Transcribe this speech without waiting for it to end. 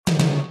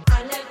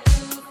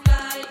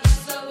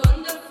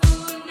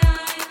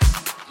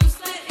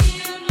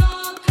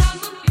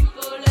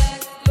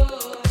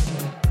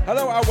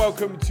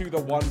Welcome to the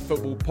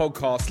OneFootball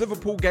Podcast.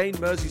 Liverpool gained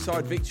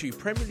Merseyside victory.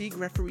 Premier League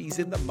referees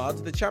in the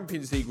mud. The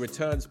Champions League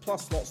returns,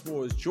 plus lots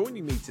more. Is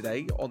joining me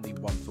today on the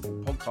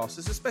OneFootball Podcast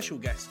as a special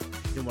guest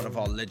in one of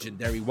our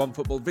legendary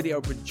OneFootball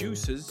video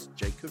producers,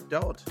 Jacob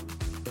Dodd.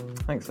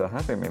 Thanks for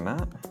having me,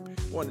 Matt.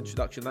 What an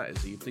introduction that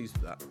is. Are you pleased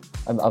with that?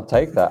 I'll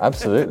take that.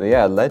 Absolutely.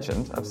 Yeah,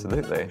 legend.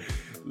 Absolutely.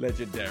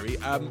 Legendary.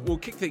 We'll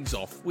kick things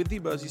off with the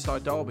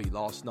Merseyside derby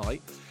last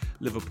night.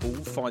 Liverpool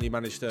finally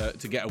managed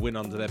to get a win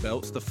under their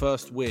belts. The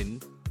first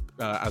win,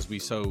 as we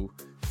so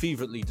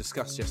fervently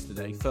discussed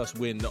yesterday, first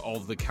win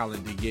of the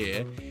calendar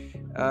year.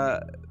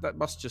 That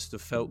must just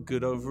have felt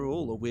good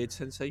overall. A weird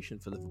sensation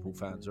for Liverpool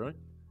fans, right?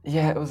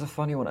 Yeah, it was a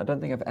funny one. I don't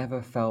think I've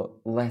ever felt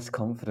less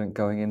confident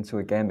going into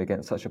a game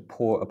against such a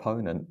poor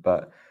opponent.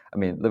 But, I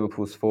mean,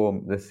 Liverpool's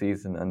form this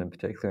season, and in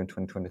particular in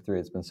 2023,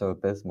 has been so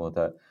abysmal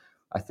that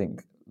I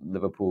think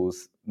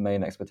Liverpool's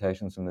main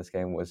expectations from this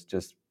game was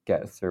just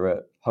get through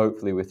it,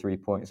 hopefully with 3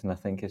 points. And I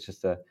think it's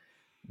just a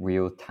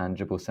real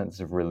tangible sense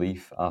of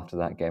relief after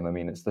that game. I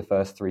mean, it's the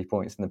first 3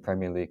 points in the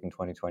Premier League in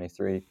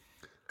 2023.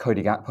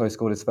 Cody Gakpo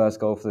scored his first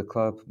goal for the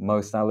club.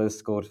 Mo Salah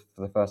scored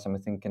for the first time, I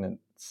think, in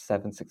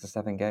 6 or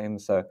 7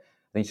 games. So I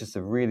think it's just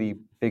a really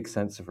big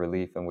sense of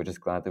relief, and we're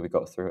just glad that we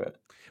got through it.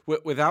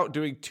 Without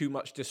doing too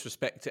much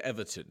disrespect to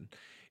Everton,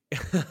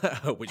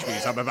 which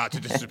means I'm about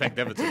to disrespect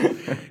Everton,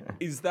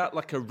 is that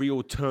like a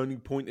real turning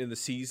point in the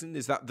season?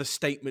 Is that the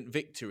statement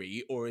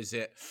victory, or is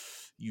it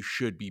you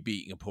should be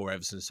beating a poor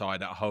Everton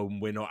side at home?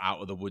 We're not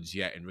out of the woods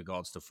yet in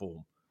regards to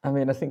form. I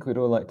mean, I think we'd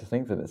all like to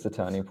think that it's a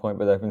turning point,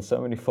 but there have been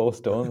so many false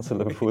dawns for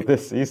Liverpool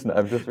this season.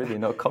 I'm just really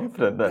not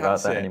confident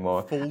about that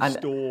anymore. False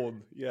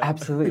dawn, yeah.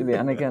 Absolutely.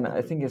 And again,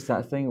 I think it's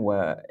that thing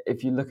where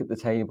if you look at the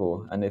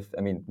table,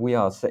 and we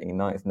are sitting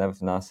ninth, and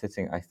Everton are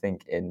sitting, I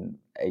think, in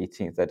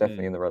 18th. They're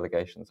definitely in the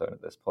relegation zone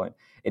at this point.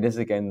 It is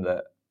a game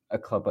that a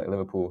club like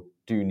Liverpool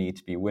do need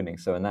to be winning.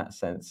 So in that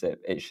sense,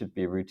 it should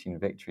be a routine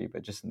victory.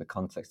 But just in the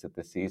context of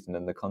this season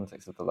and the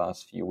context of the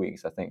last few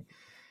weeks, I think,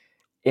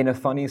 in a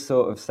funny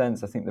sort of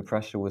sense, I think the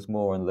pressure was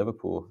more on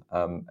Liverpool.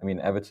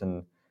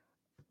 Everton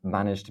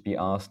managed to beat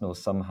Arsenal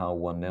somehow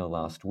 1-0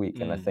 last week.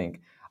 And I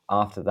think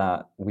after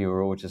that, we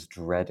were all just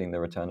dreading the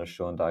return of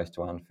Sean Dyche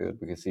to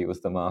Anfield, because he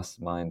was the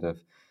mastermind of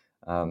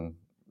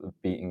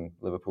beating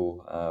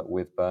Liverpool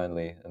with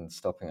Burnley and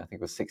stopping, I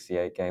think it was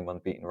 68-game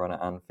unbeaten run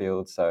at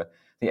Anfield. So I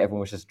think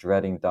everyone was just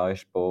dreading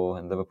Dyche ball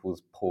and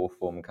Liverpool's poor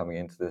form coming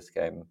into this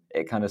game.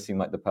 It kind of seemed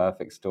like the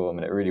perfect storm,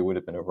 and it really would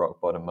have been a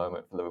rock bottom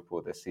moment for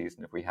Liverpool this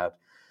season if we had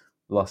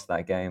lost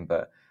that game.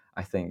 But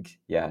I think,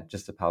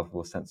 just a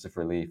palpable sense of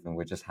relief, and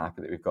we're just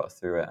happy that we've got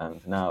through it.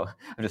 And now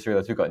I've just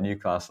realised we've got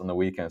Newcastle on the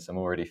weekend, so I'm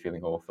already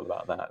feeling awful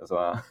about that as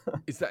well.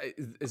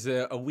 Is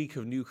there a week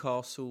of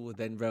Newcastle,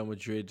 then Real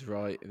Madrid,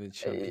 right, in the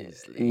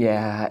Champions League?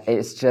 Yeah,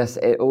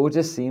 it all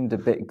just seemed a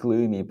bit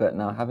gloomy. But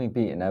now, having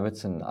beaten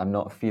Everton, I'm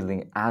not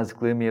feeling as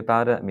gloomy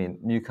about it. I mean,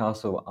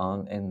 Newcastle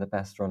aren't in the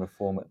best run of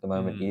form at the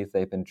moment either.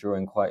 They've been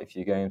drawing quite a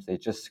few games. They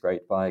just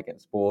scraped by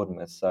against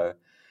Bournemouth, so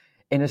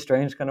in a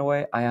strange kind of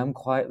way, I am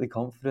quietly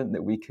confident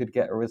that we could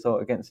get a result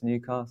against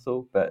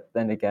Newcastle. But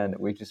then again,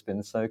 we've just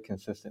been so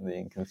consistently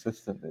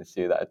inconsistent this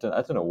year that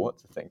I don't know what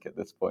to think at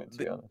this point, to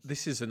be honest.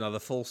 This is another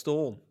false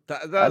dawn.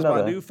 That's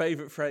my new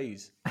favourite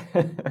phrase.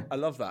 I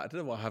love that. I don't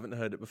know why I haven't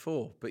heard it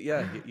before. But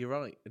yeah, you're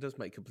right. It does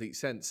make complete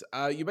sense.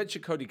 You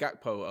mentioned Cody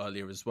Gakpo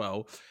earlier as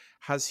well.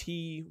 Has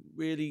he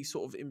really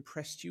sort of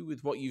impressed you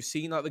with what you've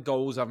seen? Like, the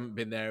goals haven't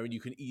been there, and you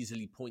can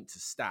easily point to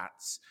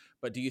stats.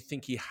 But do you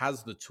think he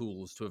has the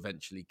tools to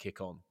eventually kick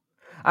on?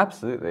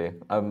 Absolutely.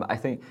 I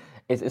think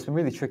it's been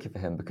really tricky for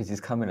him, because he's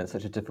come in at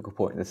such a difficult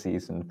point in the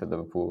season for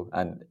Liverpool,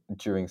 and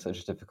during such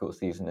a difficult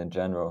season in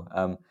general.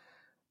 And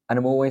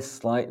I'm always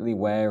slightly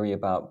wary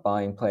about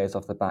buying players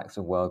off the backs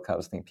of World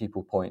Cups. I think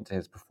people point to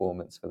his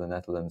performance for the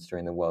Netherlands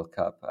during the World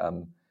Cup,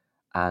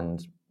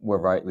 and we're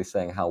rightly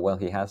saying how well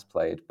he has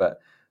played.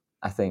 But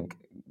I think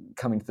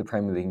coming to the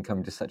Premier League and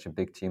coming to such a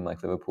big team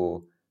like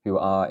Liverpool, who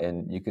are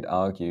in, you could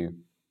argue,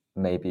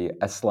 maybe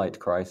a slight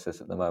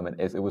crisis at the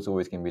moment, it was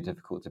always going to be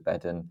difficult to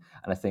bed in.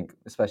 And I think,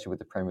 especially with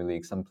the Premier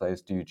League, some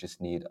players do just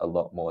need a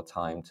lot more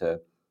time to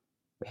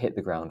hit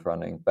the ground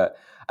running. But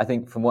I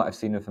think from what I've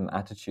seen of him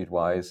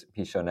attitude-wise,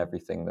 he's shown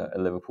everything that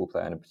a Liverpool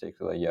player, and in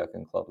particular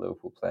Jurgen Klopp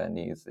Liverpool player,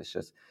 needs. It's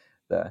just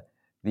the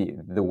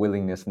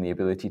willingness and the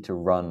ability to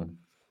run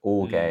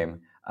all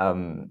game.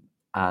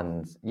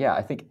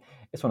 I think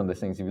it's one of those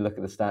things, if you look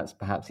at the stats,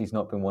 perhaps he's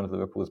not been one of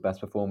Liverpool's best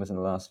performers in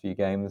the last few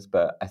games,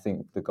 but I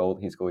think the goal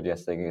he scored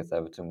yesterday against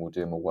Everton will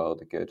do him a world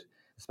of good,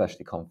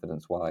 especially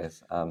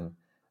confidence-wise. I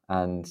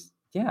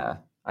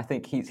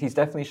think he's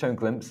definitely shown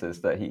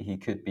glimpses that he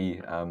could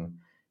be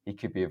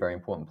a very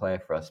important player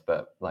for us.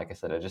 But like I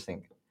said, I just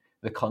think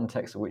the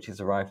context in which he's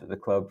arrived at the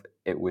club,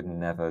 it would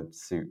never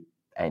suit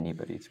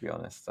anybody, to be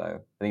honest. So I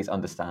think it's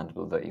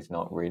understandable that he's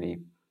not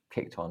really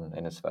kicked on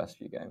in his first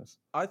few games.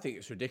 I think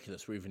it's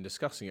ridiculous we're even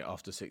discussing it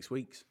after 6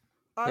 weeks.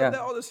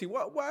 Honestly,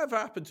 whatever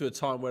happened to a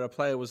time where a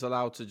player was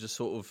allowed to just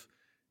sort of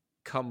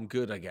come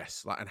good, I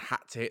guess, and had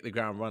to hit the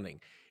ground running?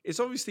 It's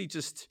obviously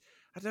just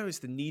I don't know, it's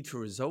the need for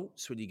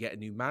results when you get a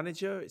new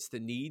manager. It's the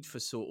need for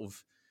sort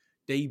of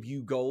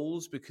debut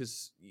goals,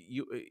 because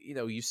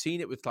you've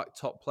seen it with like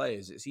top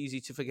players. It's easy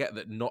to forget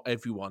that not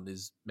everyone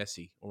is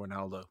Messi or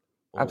Ronaldo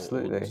or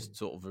Absolutely. just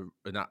sort of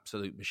an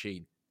absolute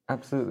machine.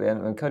 Absolutely,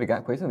 and Cody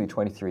Gakpo, he's only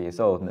 23 years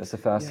old, and it's the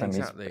first time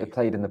he's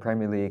played in the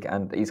Premier League,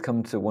 and he's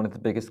come to one of the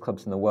biggest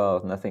clubs in the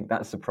world. And I think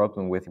that's the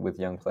problem with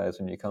young players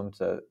when you come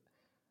to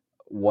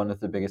one of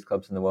the biggest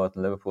clubs in the world,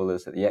 in Liverpool,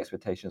 is that the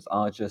expectations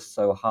are just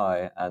so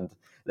high, and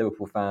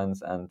Liverpool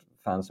fans and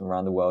fans from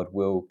around the world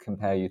will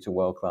compare you to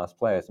world-class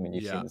players. I mean,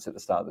 you've seen this at the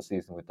start of the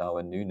season with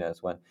Darwin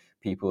Núñez, when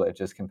people are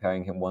just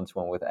comparing him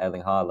one-to-one with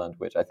Erling Haaland,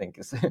 which I think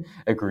is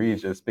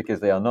egregious, because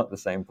they are not the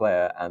same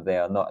player and they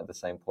are not at the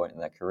same point in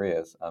their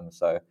careers.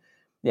 So,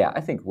 yeah, I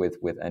think with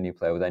any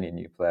player, with any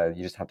new player,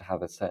 you just have to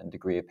have a certain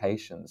degree of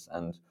patience.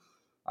 And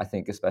I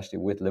think especially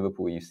with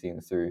Liverpool, you've seen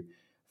through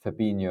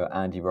Fabinho,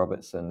 Andy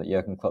Robertson, that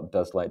Jurgen Klopp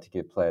does like to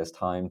give players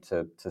time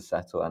to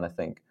settle, and I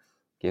think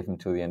give them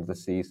till the end of the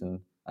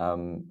season,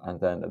 and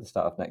then at the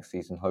start of next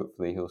season,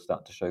 hopefully he'll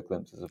start to show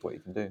glimpses of what he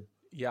can do.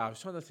 Yeah, I was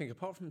trying to think,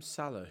 apart from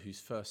Salah,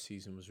 whose first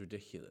season was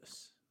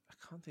ridiculous, I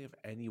can't think of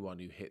anyone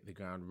who hit the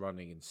ground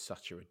running in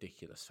such a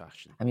ridiculous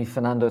fashion. I mean,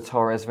 Fernando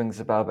Torres rings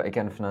a bell, but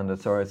again, Fernando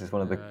Torres is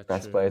one of the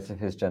best players of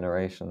his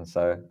generation,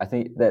 so I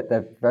think that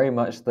they're very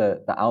much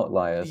the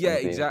outliers. Yeah,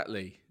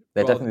 exactly.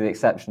 They're definitely the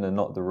exception and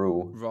not the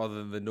rule. Rather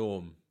than the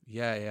norm.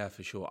 Yeah,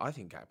 for sure. I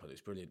think Gakpo is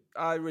brilliant.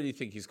 I really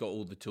think he's got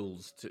all the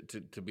tools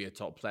to be a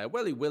top player.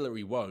 Well, he will or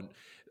he won't.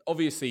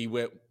 Obviously,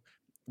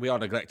 we are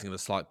neglecting the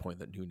slight point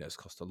that Núñez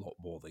cost a lot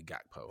more than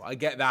Gakpo. I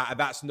get that, and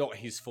that's not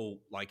his fault.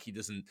 Like, he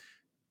doesn't.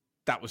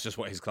 That was just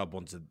what his club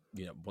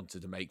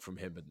wanted to make from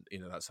him,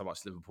 and that's how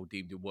much Liverpool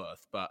deemed it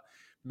worth. But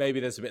maybe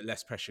there's a bit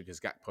less pressure because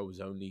Gakpo was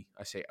only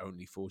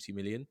 40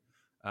 million.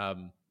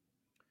 Then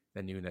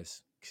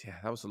Núñez. Yeah,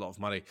 that was a lot of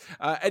money.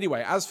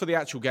 Anyway, as for the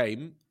actual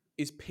game,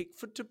 is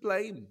Pickford to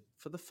blame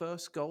for the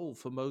first goal,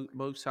 for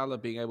Mo Salah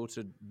being able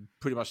to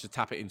pretty much just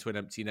tap it into an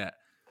empty net?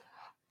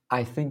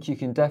 I think you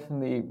can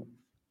definitely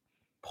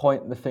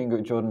point the finger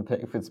at Jordan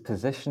Pickford's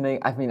positioning.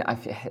 I mean,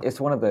 it's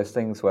one of those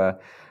things where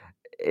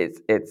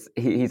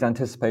he's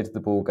anticipated the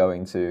ball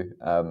going to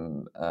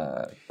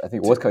I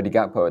think it was Cody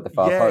Gakpo at the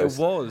far post.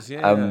 Yeah, it was.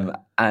 Yeah,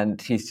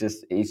 and he's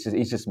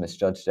just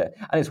misjudged it.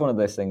 And it's one of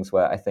those things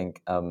where I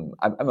think I'm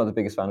not the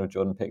biggest fan of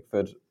Jordan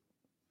Pickford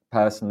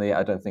personally.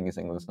 I don't think he's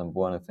England's number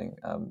one. I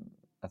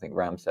think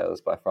Ramsdale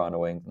is by far and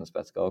away England's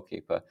best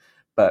goalkeeper.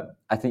 But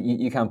I think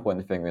you can point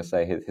the finger and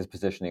say his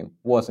positioning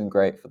wasn't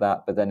great for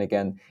that. But then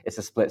again, it's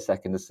a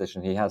split-second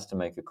decision. He has to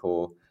make a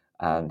call,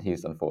 and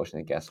he's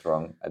unfortunately guessed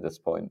wrong at this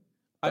point.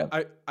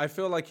 I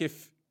feel like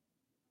if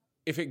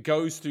it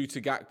goes through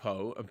to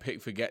Gakpo and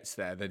Pickford gets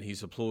there, then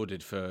he's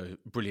applauded for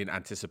brilliant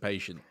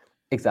anticipation.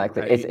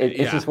 Exactly.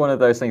 It's just one of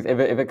those things. If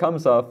it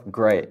comes off,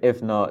 great.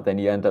 If not, then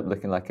you end up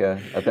looking like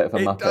a bit of a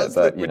muppet. It does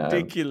look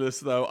ridiculous,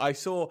 though. I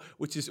saw,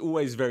 which is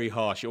always very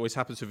harsh. It always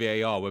happens with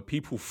VAR, where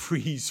people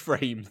freeze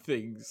frame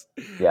things.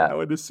 Yeah. I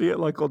went to see it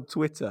like on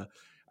Twitter.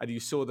 And you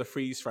saw the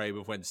freeze frame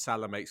of when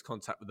Salah makes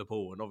contact with the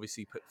ball, and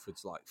obviously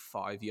Pickford's like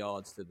 5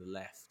 yards to the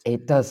left.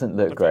 It doesn't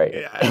look great.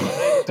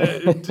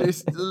 It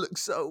just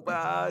looks so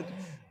bad.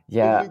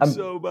 Yeah, it looks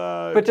so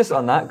bad. But just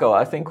on that goal,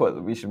 I think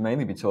what we should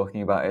mainly be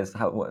talking about is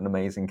what an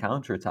amazing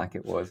counter-attack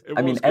it was.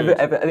 I think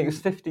it was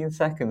 15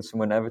 seconds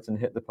from when Everton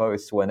hit the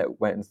post to when it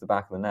went into the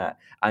back of the net,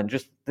 and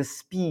just the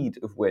speed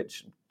of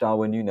which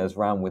Darwin Núñez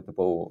ran with the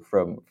ball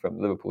from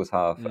Liverpool's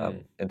half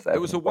into the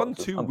It was a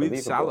 1-2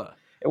 with Salah.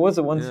 It was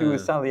a 1-2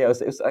 with Salah. Yeah,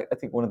 it was, I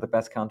think, one of the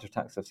best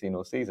counter-attacks I've seen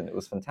all season. It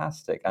was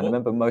fantastic. And I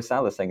remember Mo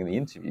Salah saying in the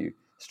interview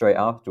straight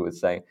afterwards,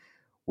 saying,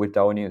 with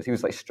Darwin Núñez, he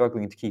was like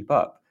struggling to keep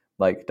up.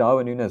 Like,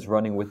 Darwin Núñez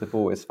running with the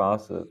ball is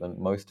faster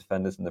than most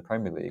defenders in the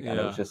Premier League. And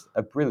it was just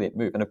a brilliant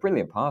move and a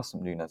brilliant pass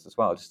from Núñez as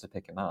well, just to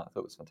pick him out. I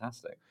thought it was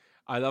fantastic.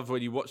 I love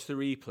when you watch the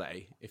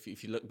replay, if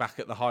you look back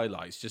at the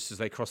highlights, just as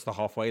they cross the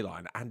halfway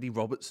line, Andy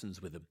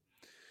Robertson's with him.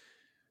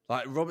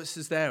 Like,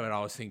 Robertson's there, and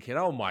I was thinking,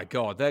 oh my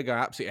God, they're going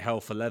absolutely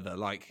hell for leather.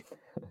 Like,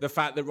 the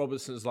fact that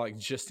Robertson's like,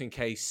 just in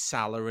case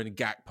Salah and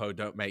Gakpo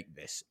don't make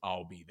this,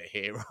 I'll be the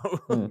hero.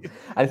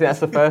 I think that's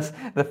the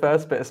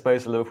first bit of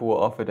space Liverpool were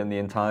offered in the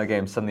entire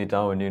game. Suddenly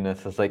Darwin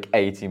Núñez has like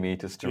 80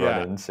 metres to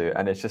run into,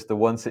 and it's just the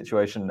one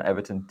situation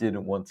Everton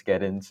didn't want to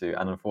get into,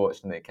 and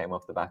unfortunately it came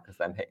off the back of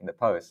them hitting the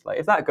post. Like,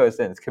 if that goes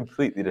in, it's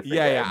completely different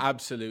game. Yeah,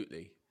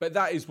 absolutely. But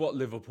that is what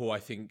Liverpool, I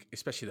think,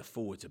 especially the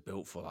forwards, are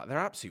built for. Like, they're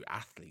absolute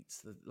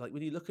athletes. Like,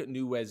 when you look at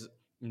Núñez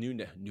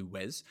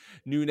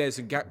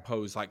and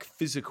Gakpo's like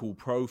physical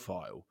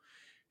profile,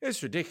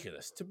 it's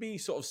ridiculous. To be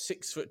sort of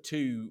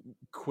 6'2",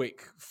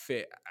 quick,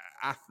 fit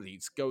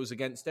athletes goes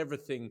against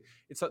everything.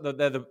 It's like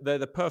they're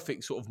the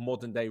perfect sort of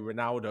modern day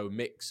Ronaldo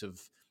mix of,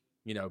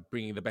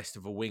 bringing the best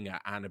of a winger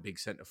and a big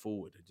centre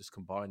forward and just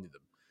combining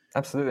them.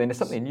 Absolutely, and it's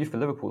something new for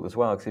Liverpool as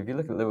well, because if you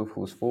look at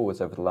Liverpool's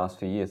forwards over the last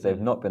few years, they've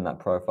not been that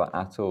profile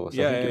at all.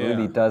 So I think it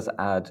really does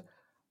add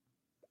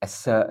a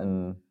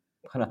certain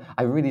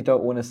I really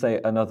don't want to say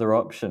another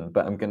option,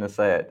 but I'm going to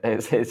say it.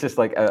 It's just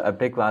like a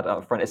big lad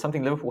up front. It's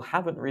something Liverpool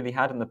haven't really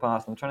had in the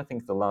past. I'm trying to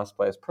think of the last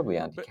player. It's probably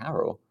Andy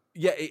Carroll.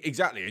 Yeah,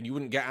 exactly. And you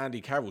wouldn't get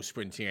Andy Carroll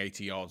sprinting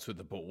 80 yards with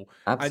the ball.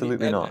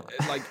 Absolutely not.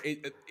 Like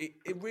it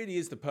really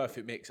is the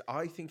perfect mix.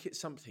 I think it's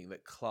something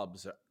that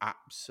clubs are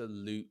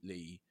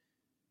absolutely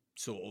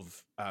sort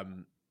of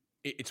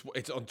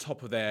it's on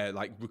top of their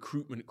like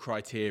recruitment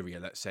criteria.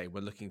 Let's say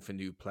we're looking for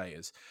new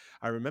players.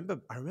 I remember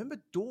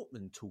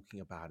Dortmund talking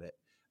about it.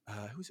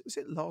 Was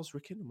it Lars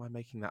Ricken? Am I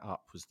making that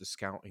up? Was the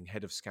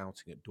head of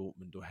scouting at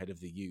Dortmund or head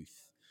of the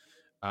youth?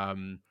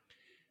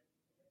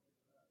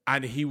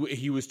 And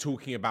he was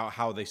talking about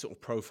how they sort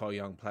of profile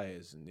young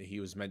players, and he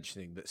was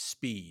mentioning that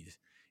speed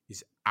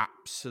is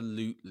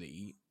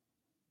absolutely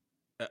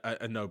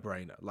a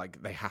no-brainer.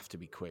 Like, they have to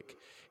be quick.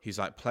 He's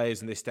like,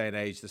 players in this day and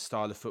age, the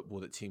style of football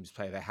that teams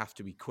play, they have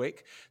to be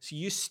quick. So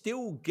you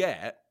still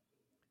get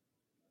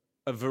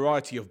a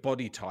variety of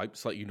body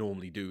types like you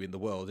normally do in the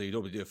world, or you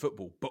normally do in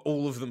football, but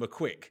all of them are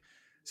quick.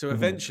 So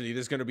eventually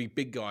there's going to be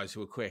big guys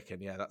who are quick.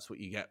 And yeah, that's what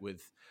you get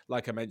with,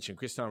 like I mentioned,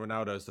 Cristiano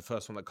Ronaldo is the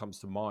first one that comes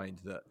to mind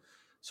that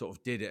sort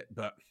of did it.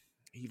 But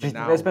even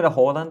now, there's been a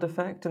Haaland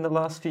effect in the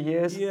last few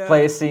years. Yeah.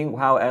 Players seeing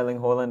how Erling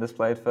Haaland has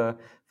played for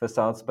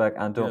Salzburg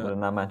and Dortmund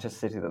and now Manchester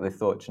City, that they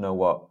thought, you know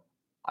what,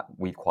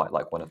 we'd quite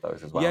like one of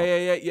those as well.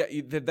 Yeah.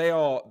 They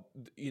are,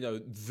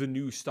 the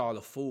new style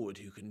of forward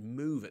who can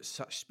move at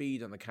such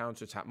speed on the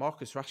counter-attack.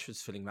 Marcus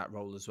Rashford's filling that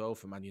role as well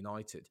for Man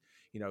United.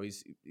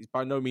 He's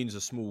by no means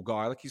a small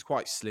guy. Like, he's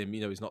quite slim.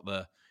 He's not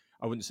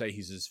I wouldn't say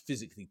he's as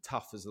physically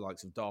tough as the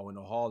likes of Darwin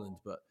or Haaland,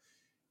 but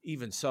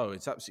even so,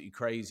 it's absolutely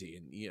crazy.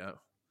 And,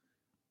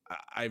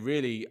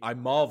 I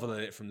marvel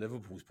at it from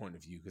Liverpool's point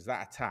of view, because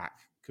that attack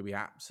could be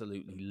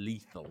absolutely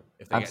lethal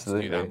if they get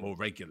to do that more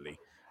regularly.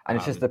 And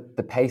it's just the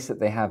pace that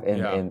they have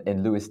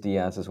in Luis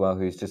Diaz as well,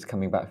 who's just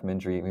coming back from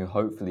injury, who will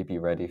hopefully be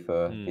ready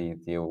for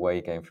the away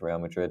game for Real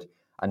Madrid.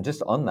 And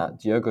just on that,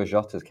 Diogo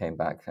Jota came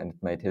back and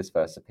made his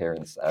first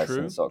appearance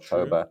since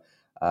October.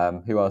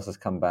 Who else has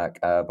come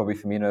back? Bobby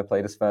Firmino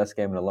played his first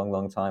game in a long,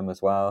 long time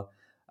as well.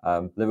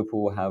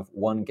 Liverpool will have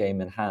one game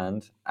in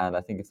hand, and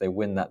I think if they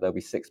win that, there'll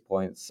be 6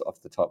 points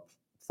off the top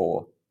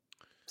 4.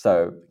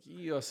 So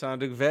you're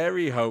sounding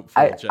very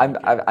hopeful.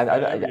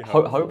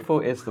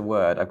 Hopeful is the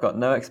word. I've got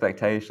no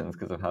expectations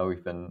because of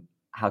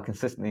how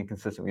consistent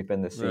we've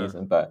been this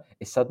season, but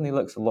it suddenly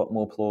looks a lot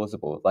more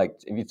plausible. Like,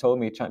 if you told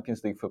me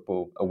Champions League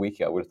football a week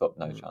ago, I would have thought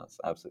no chance,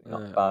 absolutely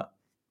not. But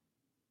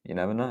you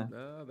never know.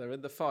 No, they're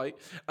in the fight.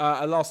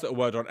 A last little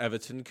word on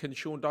Everton. Can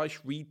Sean Dyche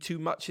read too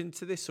much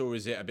into this, or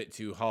is it a bit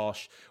too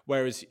harsh?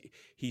 Whereas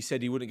he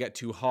said he wouldn't get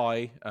too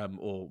high,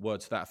 or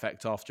words to that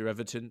effect, after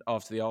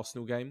the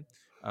Arsenal game.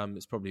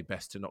 It's probably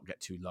best to not get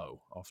too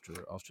low after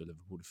a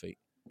Liverpool defeat.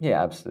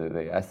 Yeah,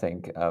 absolutely. I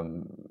think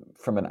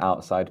from an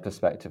outside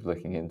perspective,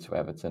 looking into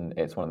Everton,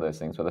 it's one of those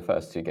things where the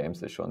first 2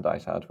 games that Sean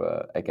Dyche had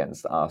were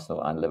against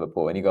Arsenal and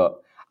Liverpool, and he got,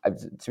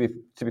 to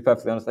be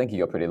perfectly honest, I think he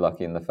got pretty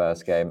lucky in the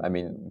first game. I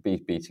mean,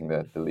 beating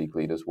the league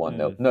leaders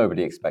 1-0,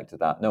 nobody expected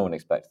that. No one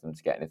expected them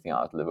to get anything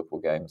out of the Liverpool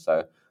game.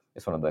 So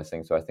it's one of those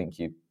things where I think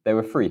they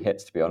were free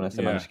hits, to be honest.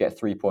 They managed to get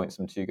 3 points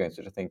from 2 games,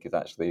 which I think is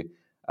actually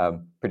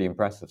pretty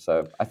impressive.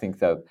 So I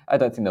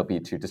don't think they'll be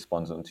too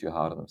despondent and too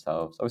hard on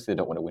themselves. Obviously, they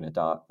don't want to win a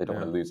derby. They don't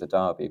want to lose a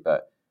derby,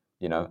 but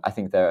I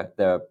think there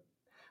are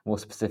more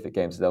specific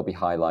games that they'll be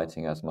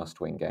highlighting as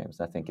must-win games.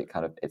 And I think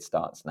it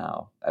starts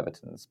now.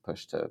 Everton's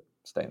push to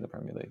stay in the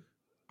Premier League.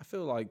 I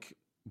feel like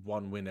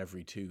 1 win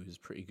every 2 is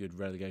pretty good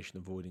relegation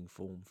avoiding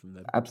form from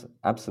them.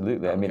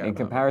 Absolutely. I mean, in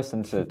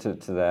comparison to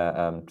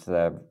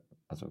their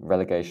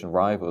relegation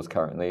rivals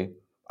currently,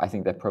 I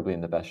think they're probably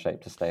in the best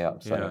shape to stay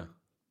up. So.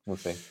 We'll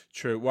see.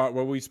 True. Well,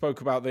 we spoke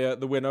about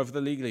the win over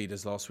the league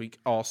leaders last week,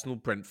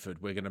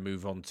 Arsenal-Brentford. We're going to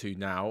move on to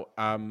now.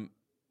 And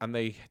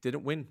they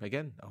didn't win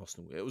again,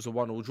 Arsenal. It was a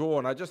 1-1 draw.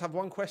 And I just have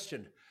one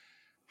question.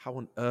 How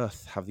on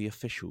earth have the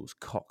officials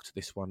cocked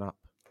this one up?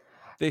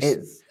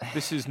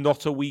 This is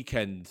not a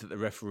weekend that the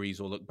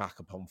referees will look back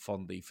upon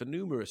fondly for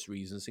numerous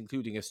reasons,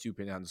 including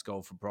Estupiñán's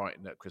goal for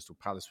Brighton at Crystal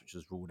Palace, which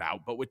was ruled out.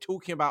 But we're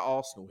talking about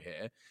Arsenal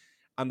here.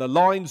 And the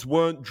lines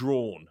weren't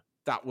drawn.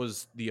 That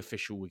was the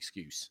official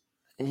excuse.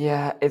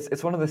 Yeah,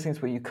 it's one of those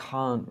things where you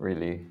can't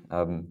really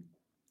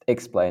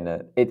explain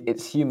it.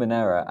 It's human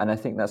error, and I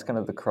think that's kind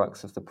of the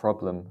crux of the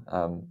problem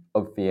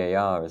of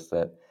VAR, is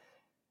that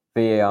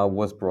VAR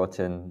was brought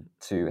in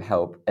to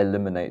help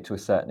eliminate, to a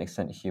certain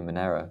extent, human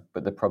error.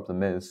 But the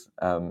problem is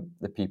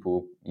the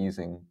people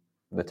using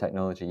the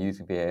technology,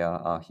 using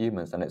VAR, are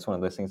humans, and it's one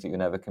of those things that you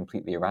never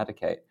completely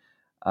eradicate.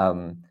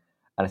 And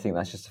I think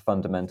that's just a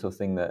fundamental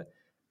thing that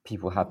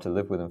people have to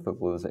live with in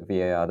football, is that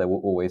VAR, there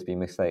will always be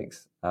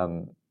mistakes.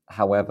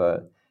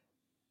 However,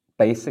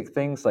 basic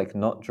things like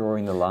not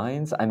drawing the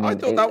lines. I mean, I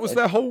thought that was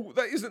their whole.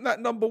 That isn't that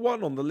number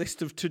one on the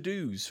list of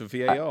to-dos for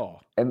VAR.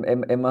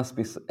 It must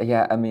be.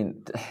 Yeah, I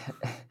mean,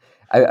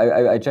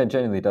 I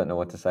genuinely don't know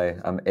what to say.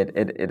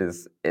 It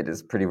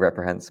is pretty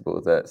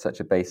reprehensible that such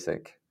a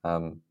basic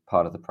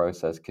part of the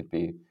process could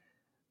be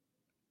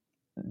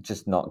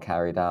just not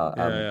carried out.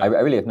 Yeah. I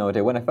really have no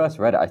idea. When I first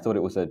read it, I thought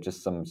it was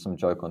just some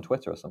joke on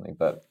Twitter or something.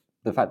 But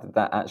the fact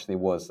that actually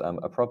was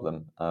a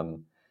problem,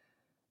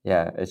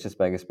 it's just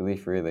beggars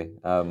belief, really.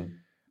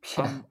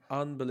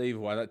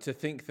 Unbelievable. And to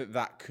think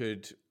that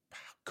could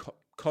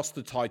cost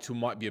the title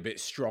might be a bit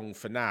strong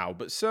for now,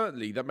 but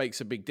certainly that makes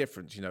a big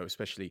difference,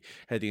 especially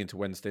heading into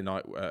Wednesday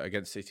night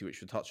against City,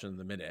 which we'll touch on in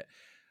a minute.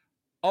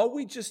 Are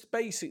we just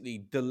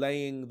basically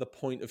delaying the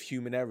point of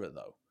human error,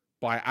 though,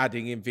 by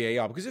adding in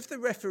VAR? Because if the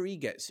referee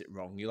gets it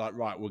wrong, you're like,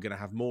 right, we're going to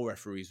have more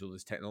referees with all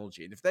this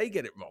technology. And if they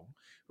get it wrong,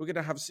 we're going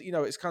to have,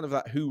 it's kind of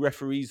that who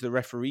referees the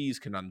referees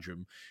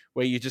conundrum,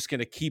 where you're just going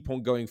to keep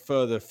on going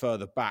further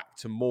back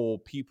to more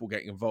people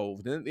getting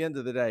involved. And at the end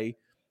of the day,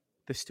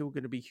 there's still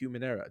going to be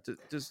human error.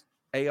 Does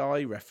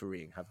AI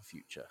refereeing have a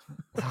future?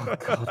 Oh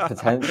God,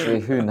 potentially.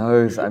 Who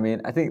knows? I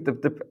mean, I think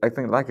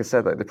like I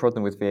said, like the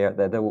problem with VAR,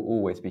 there will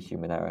always be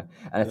human error,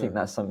 and I think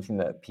that's something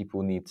that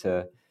people need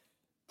to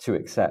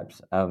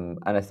accept. And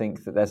I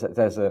think that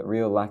there's a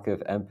real lack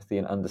of empathy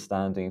and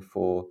understanding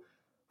for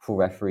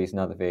referees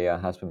now that VAR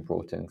has been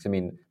brought in. Because I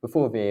mean,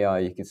 before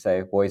VAR, you could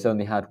say, well, he's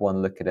only had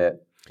one look at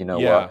it. You know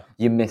what?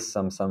 You miss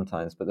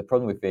sometimes. But the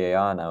problem with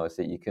VAR now is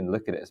that you can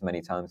look at it as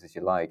many times as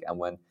you like, and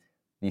when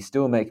you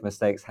still make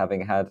mistakes,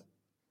 having had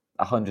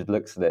 100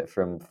 looks at it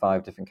from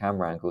 5 different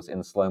camera angles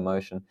in slow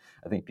motion,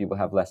 I think people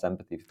have less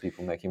empathy for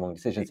people making wrong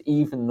decisions,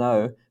 even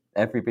though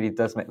everybody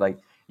does make, like,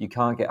 you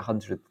can't get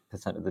 100%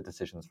 of the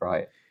decisions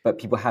right, but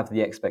people have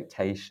the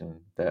expectation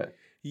that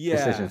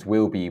decisions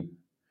will be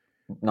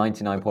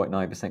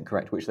 99.9%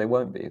 correct, which they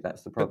won't be.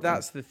 That's the problem. But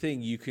that's the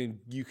thing. You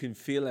can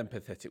feel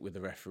empathetic with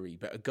the referee,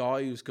 but a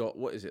guy who's got,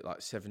 what is it,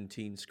 like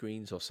 17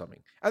 screens or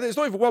something, and it's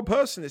not even one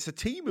person, it's a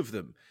team of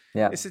them.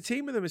 Yeah, it's a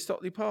team of them in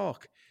Stockley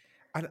Park,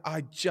 and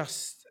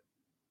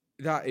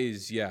that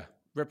is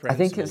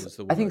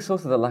reprehensible. I think it's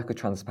also the lack of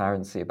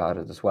transparency about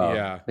it as well.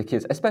 Yeah.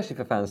 Because especially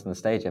for fans in the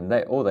stadium,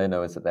 all they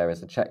know is that there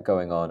is a check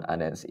going on,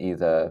 and it's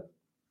either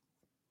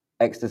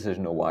X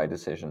decision or Y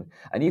decision.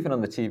 And even on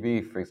the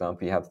TV, for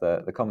example, you have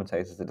the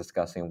commentators are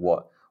discussing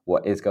what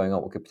is going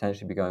on, what could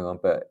potentially be going on.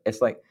 But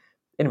it's like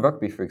in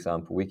rugby, for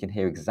example, we can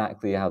hear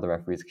exactly how the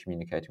referees are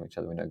communicating with each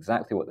other. We know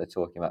exactly what they're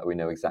talking about. We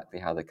know exactly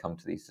how they come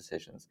to these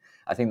decisions.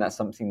 I think that's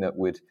something that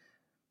would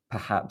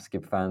perhaps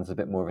give fans a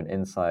bit more of an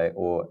insight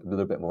or a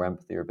little bit more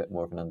empathy or a bit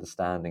more of an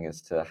understanding as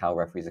to how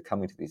referees are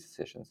coming to these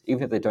decisions.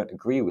 Even if they don't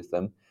agree with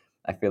them,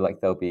 I feel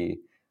like they'll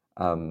be,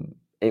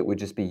 it would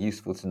just be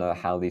useful to know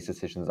how these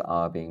decisions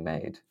are being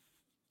made.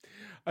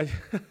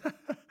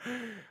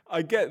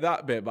 I get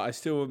that bit, but I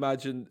still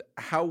imagine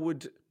how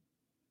would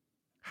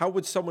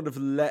someone have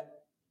let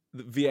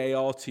the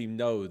VAR team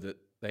know that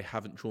they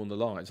haven't drawn the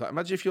lines? Like,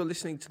 imagine if you're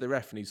listening to the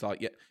ref and he's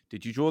like, "Yeah,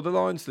 did you draw the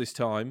lines this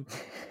time?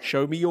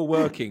 Show me your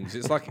workings."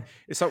 It's like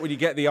when you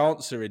get the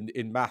answer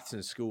in maths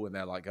in school and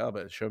they're like, "Oh,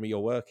 but show me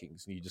your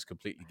workings," and you just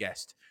completely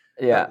guessed.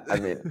 Yeah,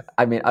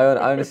 I mean, I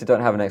honestly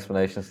don't have an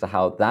explanation as to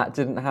how that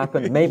didn't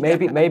happen.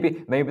 Maybe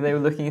they were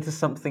looking into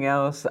something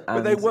else.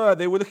 But they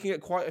were looking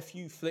at quite a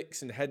few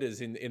flicks and headers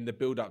in the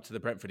build up to the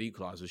Brentford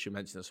equaliser, as you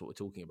mentioned. That's what we're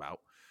talking about.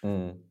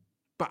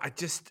 But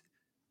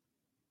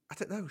I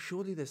don't know.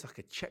 Surely there's like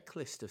a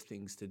checklist of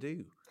things to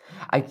do.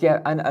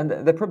 And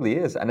there probably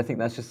is. And I think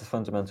that's just the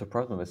fundamental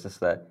problem. It's just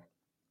that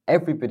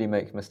everybody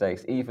makes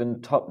mistakes,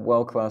 even top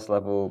world-class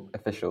level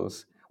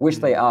officials, which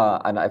they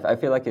are. And I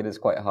feel like it is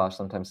quite harsh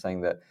sometimes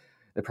saying that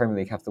the Premier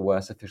League have the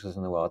worst officials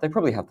in the world. They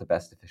probably have the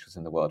best officials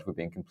in the world, if we're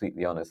being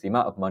completely honest. The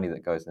amount of money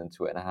that goes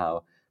into it and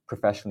how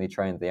professionally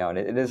trained they are. And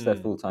it is their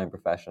full-time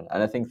profession.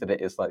 And I think that it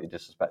is slightly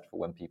disrespectful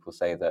when people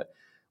say that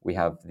we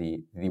have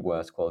the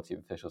worst quality of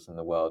officials in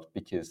the world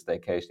because they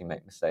occasionally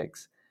make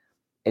mistakes.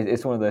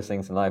 It's one of those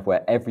things in life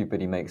where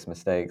everybody makes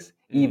mistakes,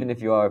 even if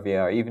you are a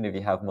VR, even if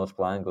you have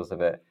multiple angles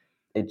of it,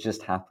 it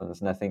just happens.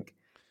 And I think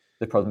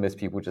the problem is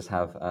people just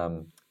have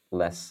are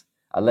less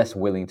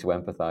willing to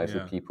empathize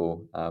with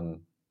people.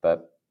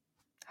 But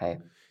hey.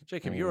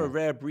 Jacob, you're a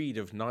rare breed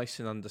of nice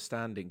and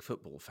understanding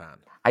football fan.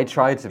 I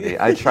try to be.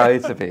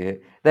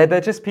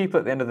 They're just people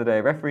at the end of the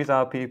day. Referees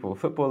are people.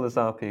 Footballers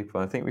are people.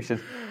 I think we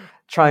should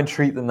try and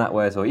treat them that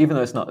way as well, even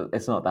though it's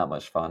not that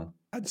much fun.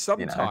 And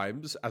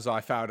sometimes, as I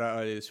found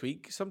out earlier this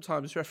week,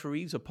 sometimes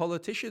referees are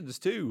politicians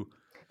too.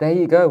 There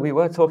you go. We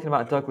were talking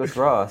about Douglas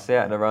Ross,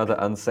 and a rather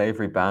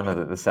unsavoury banner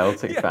that the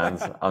Celtic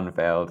fans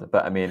unveiled.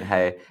 But I mean,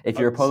 hey, if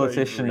you're a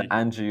politician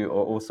and you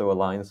are also a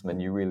linesman,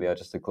 you really are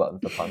just a glutton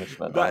for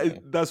punishment.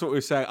 That's what we're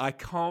saying. I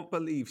can't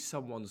believe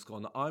someone's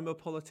gone, I'm a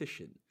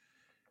politician,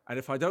 and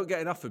if I don't get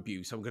enough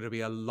abuse, I'm going to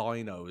be a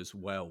lino as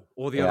well,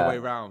 or the other way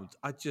around.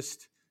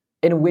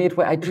 In a weird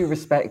way, I do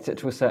respect it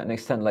to a certain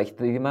extent. Like,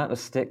 the amount of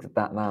stick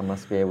that man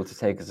must be able to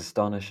take is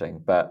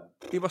astonishing. But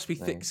he must be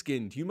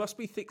thick-skinned. You must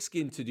be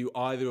thick-skinned to do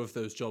either of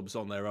those jobs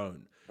on their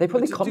own. They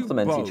probably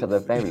complement each other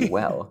very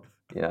well,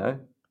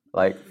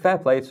 Like, fair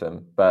play to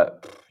him.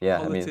 But, yeah,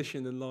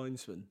 Politician and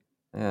linesman.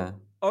 Yeah.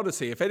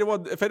 Honestly, if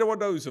anyone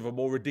knows of a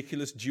more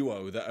ridiculous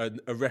duo that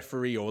a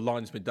referee or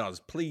linesman does,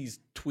 please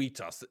tweet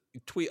us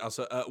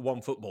at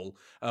OneFootball,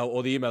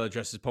 or the email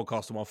address is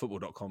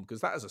podcast@onefootball.com,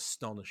 because that is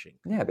astonishing.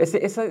 Yeah, but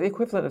it's like the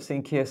equivalent of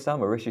seeing Keir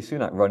Starmer, Rishi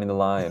Sunak running the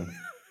line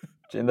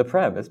in the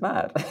Prem. It's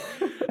mad.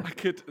 I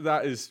could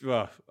not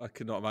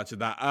imagine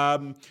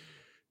that.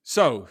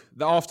 So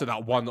after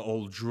that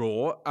 1-1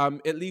 draw,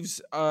 it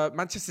leaves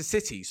Manchester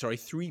City,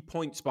 3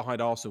 points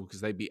behind Arsenal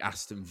because they beat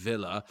Aston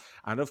Villa,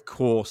 and of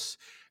course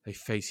they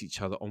face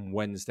each other on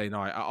Wednesday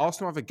night.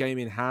 Arsenal have a game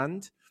in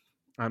hand,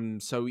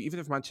 so even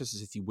if Manchester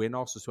City win,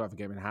 Arsenal still have a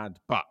game in hand.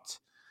 But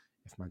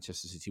if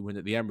Manchester City win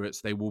at the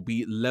Emirates, they will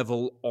be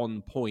level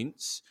on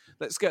points.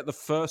 Let's get the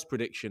first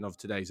prediction of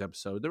today's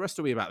episode. The rest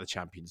will be about the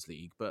Champions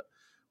League, but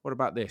what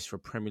about this for a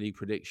Premier League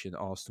prediction?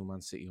 Arsenal,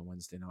 Man City on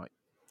Wednesday night.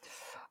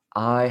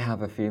 I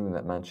have a feeling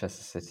that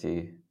Manchester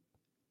City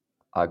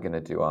are going to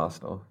do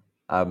Arsenal.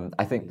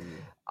 I think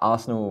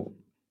Arsenal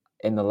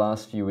in the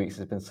last few weeks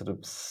has been sort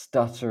of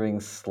stuttering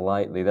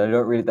slightly. They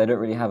don't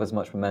really have as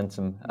much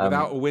momentum.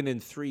 Without a win in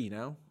 3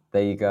 now.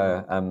 There you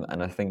go.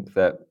 And I think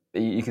that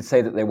you could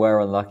say that they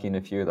were unlucky in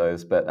a few of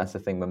those, but that's the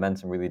thing.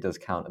 Momentum really does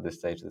count at this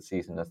stage of the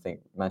season. I think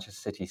Manchester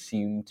City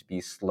seem to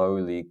be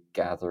slowly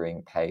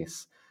gathering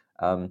pace.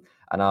 And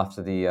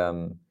after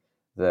the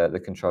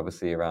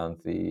controversy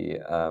around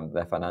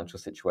their financial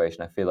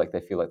situation, I feel like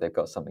they've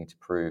got something to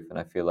prove, and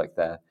I feel like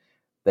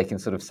they can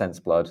sort of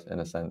sense blood in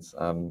a sense.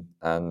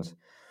 And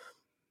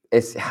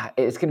it's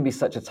going to be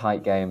such a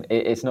tight game.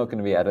 It's not going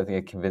to be, I don't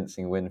think, a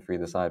convincing win for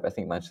either side, but I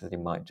think Manchester City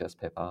might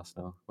just pip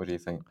Arsenal. What do you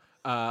think?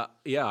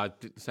 Yeah, I'd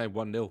say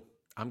 1-0.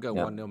 I'm going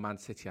 1-0 Man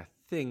City. I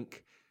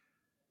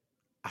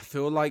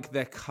feel like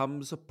there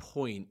comes a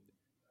point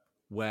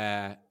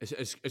where,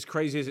 as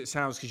crazy as it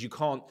sounds, because you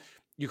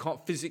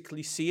can't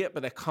physically see it,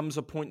 but there comes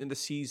a point in the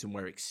season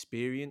where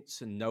experience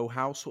and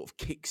know-how sort of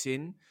kicks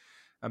in,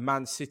 and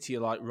Man City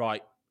are like,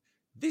 right,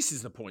 this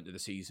is the point of the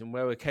season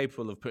where we're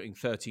capable of putting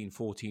 13,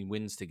 14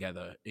 wins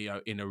together,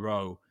 in a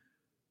row.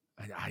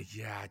 And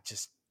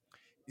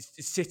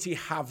City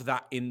have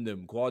that in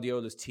them.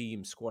 Guardiola's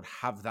team squad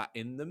have that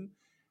in them.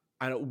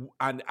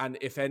 And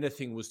if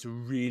anything was to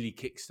really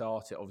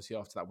kickstart it, obviously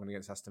after that win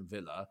against Aston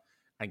Villa,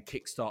 and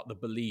kickstart the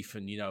belief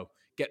and,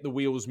 get the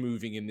wheels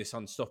moving in this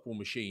unstoppable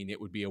machine,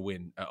 it would be a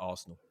win at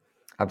Arsenal.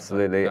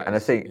 Absolutely. And I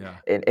think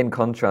in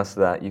contrast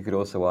to that, you could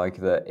also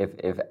argue that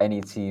if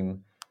any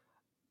team,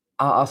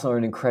 Arsenal are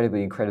an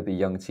incredibly, incredibly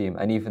young team.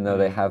 And even though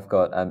they have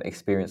got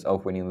experience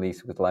of winning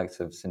leagues with the likes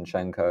of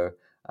Zinchenko,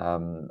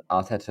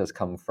 Arteta has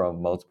come from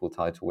multiple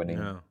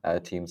title-winning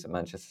teams at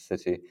Manchester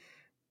City.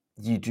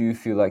 You do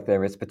feel like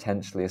there is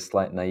potentially a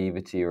slight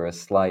naivety or a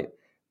slight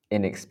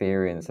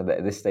inexperience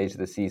at this stage of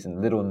the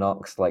season. Little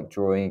knocks like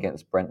drawing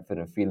against Brentford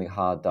and feeling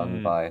hard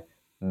done by.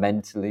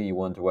 Mentally, you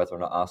wonder whether or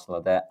not Arsenal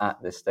are there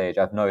at this stage.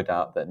 I've no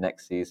doubt that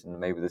next season,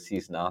 maybe the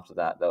season after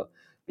that, they'll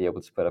be able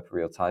to put up a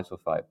real title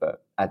fight.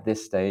 But at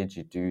this stage,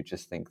 you do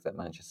just think that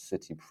Manchester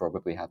City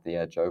probably have the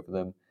edge over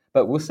them.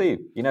 But we'll see.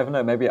 You never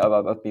know. Maybe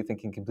I'll be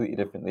thinking completely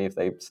differently if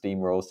they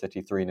steamroll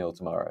City 3-0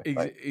 tomorrow.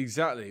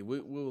 Exactly.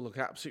 We'll look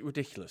absolutely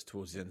ridiculous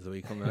towards the end of the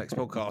week on the next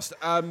podcast.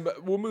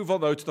 We'll move on,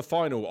 though, to the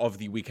final of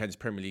the weekend's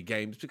Premier League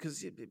games,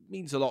 because it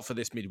means a lot for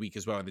this midweek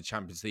as well in the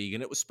Champions League.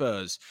 And it was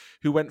Spurs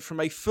who went from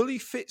a fully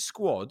fit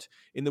squad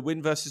in the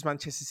win versus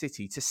Manchester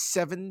City to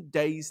 7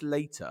 days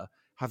later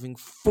having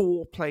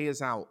 4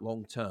 players out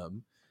long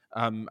term,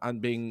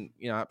 and being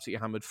absolutely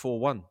hammered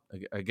 4-1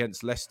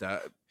 against Leicester.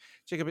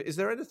 Jacob, is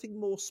there anything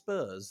more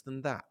Spurs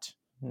than that?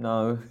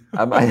 No.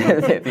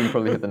 I think you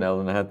probably hit the nail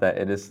on the head there.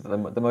 It is the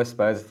most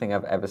Spurs thing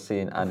I've ever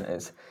seen. And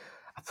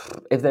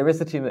if there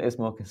is a team that is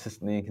more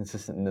consistently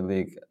inconsistent in the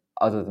league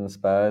other than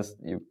Spurs,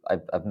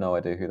 I've no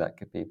idea who that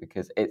could be,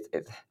 because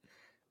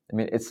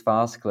it's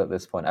farcical at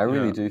this point. I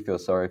really do feel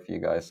sorry for you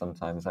guys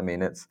sometimes.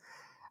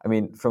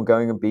 From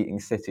going and beating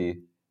City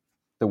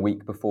the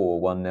week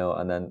before 1-0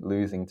 and then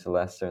losing to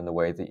Leicester in the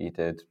way that you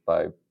did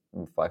by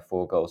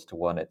 4 goals to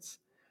 1,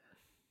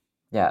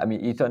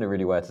 you don't know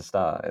really where to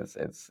start.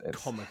 It's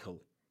comical.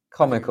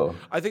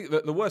 I think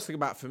that the worst thing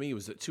about for me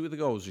was that 2 of the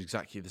goals were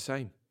exactly the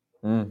same.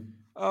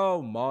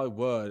 Oh my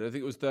word! I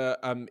think it was the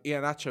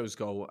Iheanacho's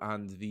goal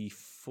and the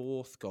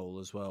 4th goal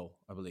as well,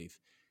 I believe.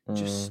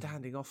 Just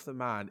standing off the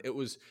man. It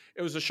was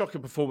a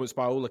shocking performance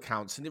by all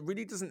accounts, and it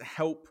really doesn't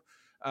help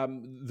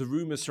the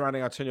rumours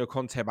surrounding Antonio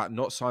Conte about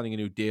not signing a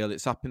new deal.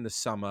 It's up in the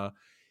summer.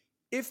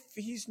 If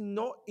he's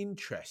not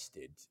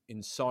interested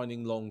in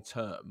signing long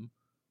term,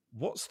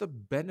 what's the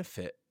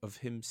benefit of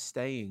him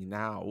staying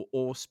now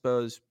or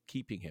Spurs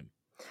keeping him?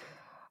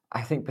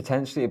 I think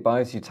potentially it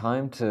buys you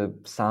time to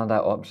sound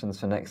out options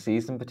for next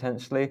season,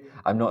 potentially.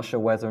 I'm not sure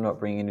whether or not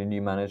bringing in a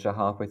new manager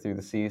halfway through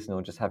the season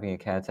or just having a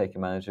caretaker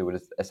manager would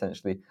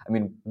essentially...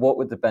 what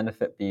would the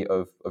benefit be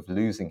of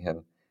losing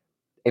him?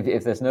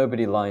 If there's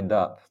nobody lined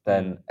up,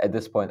 then at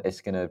this point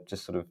it's going to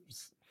just sort of,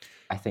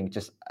 I think,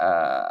 just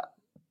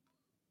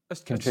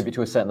contribute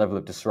to a certain level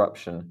of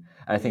disruption.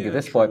 And I think at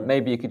this point,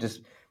 maybe you could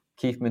just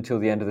keep him until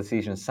the end of the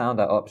season,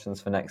 sound out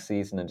options for next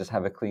season, and just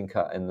have a clean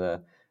cut in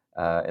the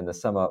in the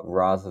summer,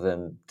 rather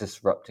than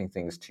disrupting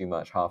things too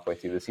much halfway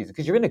through the season.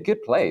 Because you're in a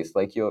good place,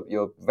 like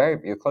you're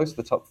close to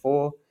the top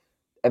four.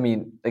 I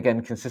mean,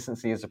 again,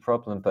 consistency is a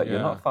problem, but you're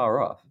not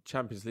far off.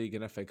 Champions League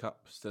and FA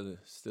Cup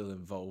still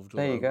involved.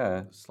 There you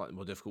go. Slightly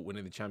more difficult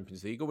winning the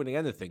Champions League or winning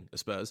anything, I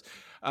suppose.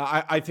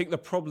 I think the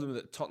problem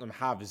that Tottenham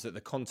have is that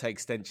the Conte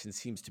extension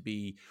seems to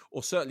be,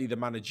 or certainly the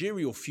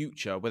managerial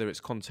future, whether it's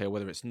Conte or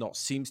whether it's not,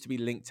 seems to be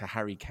linked to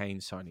Harry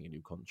Kane signing a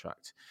new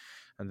contract.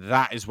 And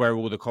that is where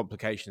all the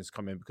complications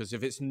come in, because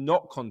if it's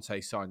not Conte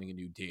signing a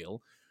new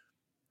deal,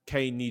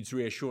 Kane needs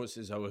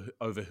reassurances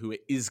over who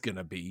it is going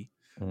to be.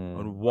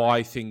 On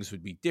why things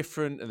would be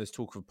different. And there's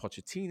talk of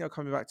Pochettino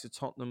coming back to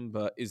Tottenham,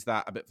 but is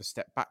that a bit of a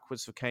step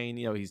backwards for Kane?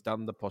 You know, he's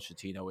done the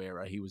Pochettino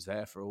era. He was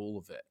there for all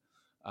of it.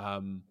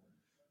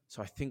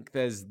 So I think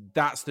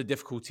that's the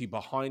difficulty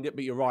behind it.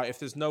 But you're right. If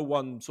there's no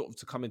one sort of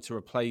to come in to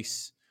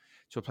replace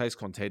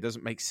Conte, it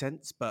doesn't make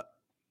sense. But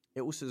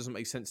it also doesn't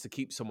make sense to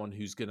keep someone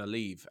who's going to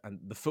leave. And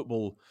the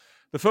football,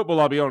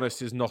 I'll be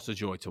honest, is not a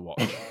joy to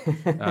watch.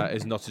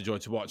 Is not a joy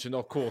to watch. And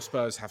of course,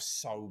 Spurs have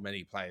so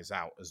many players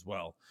out as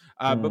well.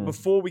 But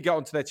before we get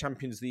on to their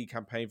Champions League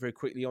campaign, very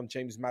quickly on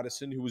James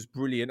Maddison, who was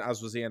brilliant,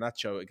 as was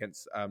Iheanacho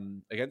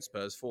against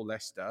Spurs for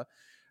Leicester.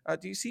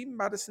 Do you see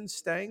Maddison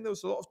staying? There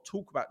was a lot of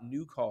talk about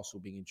Newcastle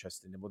being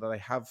interested in him, although they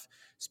have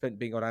spent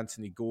being on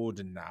Anthony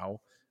Gordon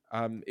now.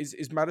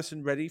 Is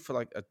Maddison ready for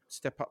like a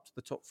step up to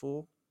the top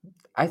four?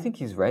 I think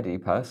he's ready,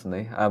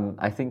 personally.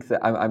 I think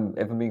that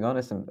if I'm being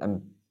honest,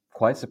 I'm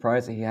quite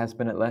surprised that he has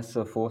been at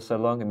Leicester for so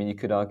long. I mean, you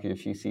could argue a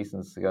few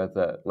seasons ago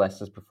that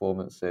Leicester's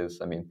performances,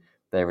 I mean,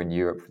 they were in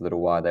Europe for a little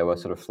while. They were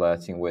sort of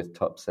flirting with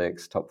top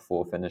 6, top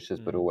 4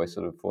 finishes, but always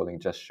sort of falling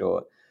just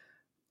short.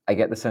 I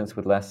get the sense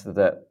with Leicester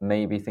that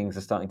maybe things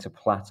are starting to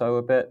plateau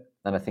a bit.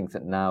 And I think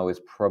that now is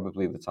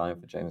probably the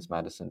time for James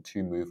Maddison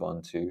to move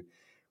on to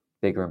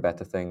bigger and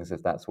better things,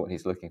 if that's what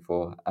he's looking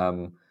for.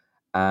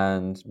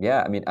 And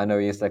yeah, I mean, I know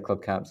he is their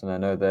club captain. I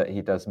know that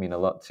he does mean a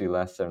lot to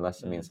Leicester, and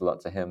Leicester means a lot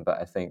to him. But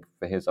I think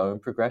for his own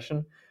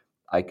progression,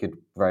 I could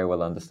very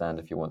well understand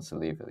if he wants to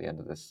leave at the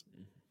end of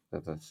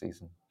the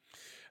season.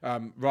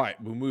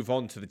 Right, we'll move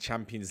on to the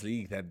Champions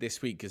League then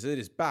this week, because it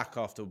is back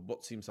after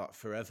what seems like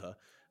forever.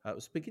 It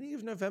was the beginning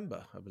of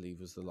November, I believe,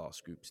 was the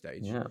last group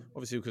stage. Yeah.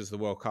 Obviously, because of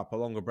the World Cup, a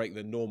longer break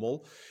than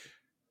normal.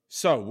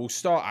 So we'll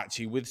start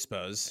actually with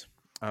Spurs.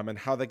 And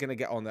how they're going to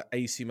get on at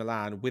AC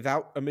Milan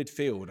without a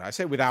midfield. I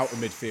say without a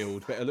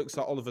midfield, but it looks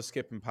like Oliver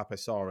Skip and Pape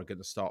Sarr are going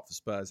to start for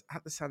Spurs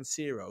at the San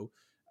Siro,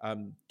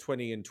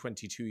 20 and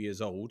 22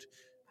 years old.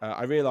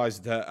 I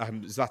realised that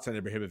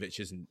Zlatan Ibrahimovic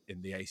isn't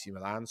in the AC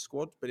Milan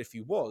squad, but if he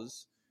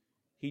was,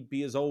 he'd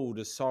be as old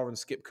as Sarr and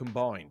Skip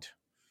combined.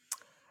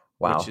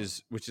 Wow.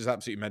 Which is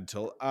absolutely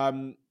mental.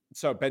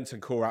 So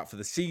Bentancur out for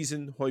the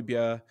season.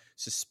 Højbjerg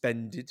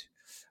suspended.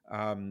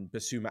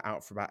 Basuma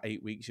out for about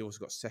 8 weeks. You also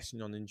got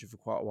Sessegnon injured for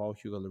quite a while.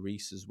 Hugo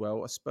Lloris as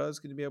well. Are Spurs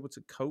going to be able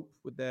to cope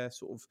with their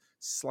sort of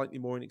slightly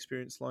more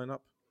inexperienced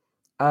lineup?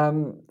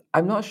 I'm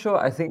not sure.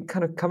 I think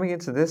kind of coming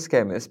into this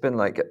game, it's been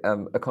like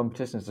a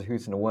competition as to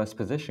who's in a worse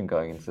position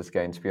going into this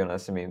game, to be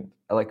honest. I mean,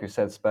 like we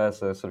said,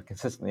 Spurs are sort of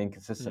consistently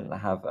inconsistent. They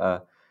have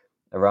a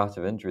raft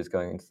of injuries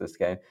going into this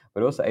game.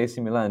 But also AC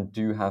Milan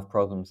do have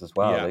problems as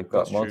well. They've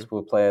got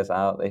multiple players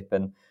out. They've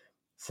been,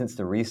 since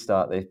the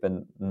restart, they've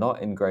been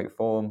not in great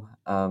form.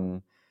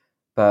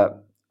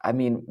 But I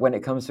mean, when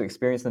it comes to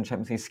experience in the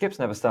Champions League, Skip's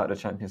never started a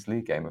Champions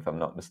League game, if I'm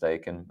not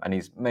mistaken. And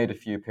he's made a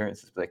few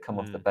appearances, but they come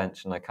off the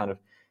bench. And I kind of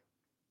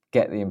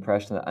get the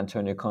impression that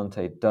Antonio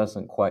Conte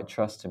doesn't quite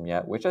trust him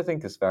yet, which I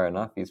think is fair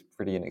enough. He's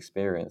pretty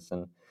inexperienced.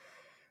 And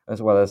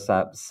as well as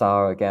that,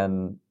 Sarr,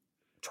 again,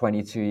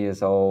 22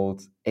 years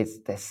old.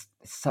 It's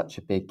such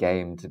a big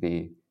game to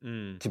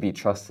be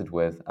trusted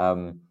with.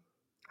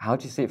 How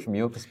do you see it from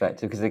your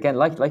perspective? Because again,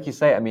 like you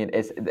say, I mean,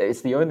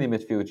 it's the only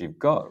midfield you've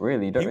got,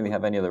 really. You don't really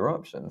have any other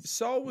options.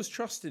 Sarr was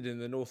trusted in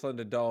the North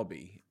London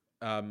derby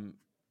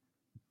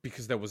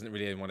because there wasn't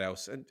really anyone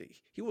else. And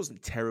he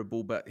wasn't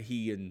terrible, but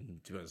he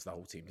and, to be honest, the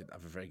whole team didn't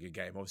have a very good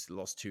game. Obviously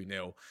lost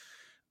 2-0.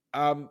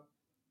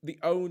 The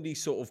only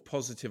sort of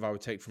positive I would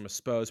take from a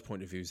Spurs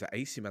point of view is that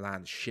AC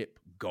Milan ship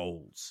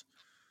goals.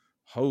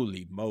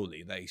 Holy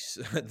moly, they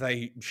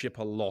ship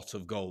a lot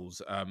of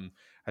goals.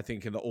 I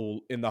think in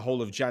the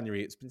whole of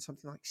January, it's been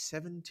something like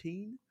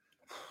 17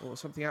 or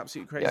something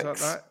absolutely crazy like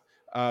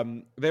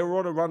that. They were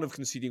on a run of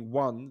conceding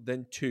 1,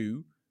 then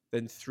 2,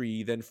 then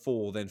 3, then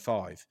 4, then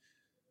 5.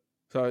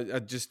 So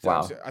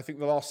I think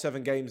the last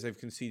 7 games they've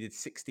conceded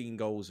 16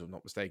 goals, if I'm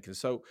not mistaken.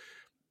 So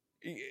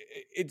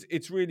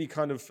it's really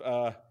kind of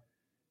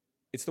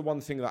it's the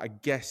one thing that I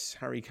guess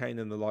Harry Kane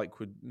and the like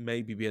would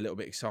maybe be a little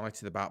bit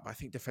excited about. But I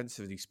think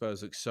defensively,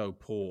 Spurs look so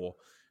poor,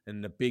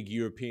 and a big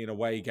European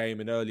away game,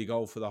 an early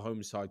goal for the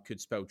home side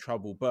could spell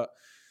trouble. But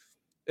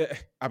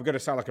I'm going to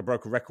sound like a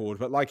broken record,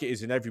 but like it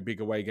is in every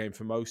big away game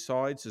for most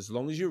sides, as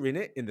long as you're in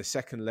it in the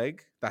second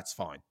leg, that's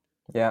fine.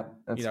 Yeah,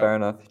 that's fair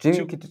enough. Do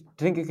you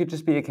think it could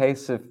just be a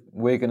case of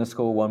we're going to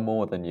score one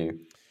more than you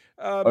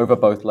over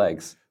both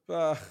legs?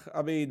 I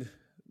mean,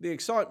 the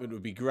excitement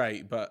would be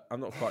great, but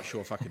I'm not quite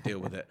sure if I could deal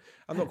with it.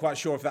 I'm not quite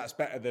sure if that's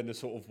better than a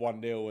sort of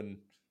 1-0 and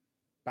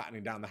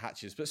battening down the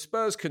hatches. But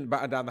Spurs couldn't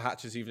batten down the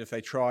hatches even if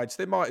they tried,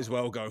 so they might as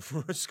well go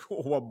for a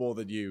score one more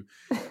than you.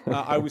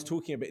 I was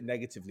talking a bit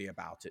negatively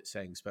about it,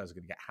 saying Spurs are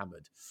going to get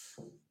hammered.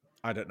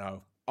 I don't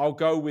know. I'll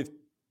go with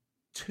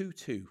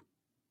 2-2.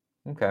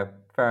 Okay,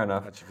 fair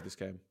enough. Actually, for this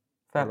game.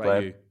 Fair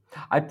play.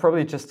 I'd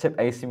probably just tip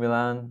AC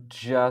Milan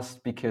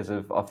just because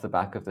of off the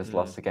back of this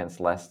loss against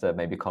Leicester.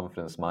 Maybe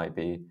confidence might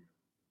be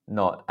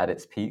not at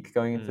its peak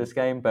going into this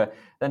game. But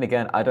then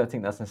again, I don't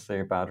think that's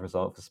necessarily a bad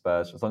result for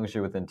Spurs. As long as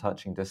you're within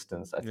touching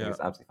distance, I think it's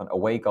absolutely fun.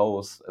 Away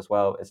goals as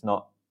well,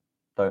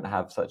 don't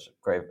have such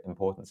great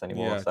importance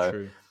anymore.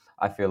 True.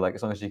 I feel like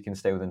as long as you can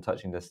stay within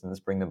touching distance,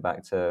 bring them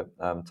back to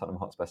Tottenham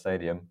Hotspur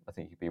Stadium, I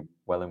think you'd be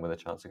well in with a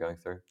chance of going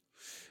through.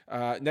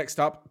 Next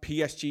up,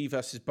 PSG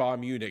versus Bayern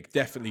Munich.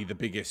 Definitely the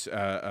biggest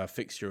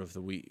fixture of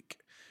the week,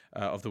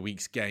 of the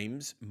week's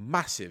games.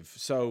 Massive.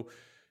 So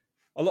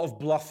a lot of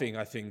bluffing,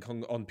 I think,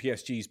 on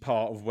PSG's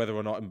part of whether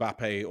or not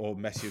Mbappe or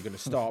Messi are going to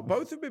start.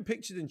 Both have been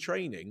pictured in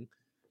training,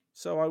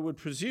 so I would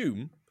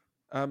presume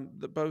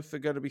that both are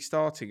going to be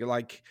starting.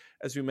 Like,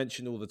 as we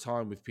mention all the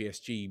time with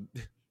PSG,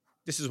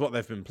 this is what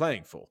they've been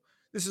playing for.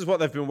 This is what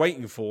they've been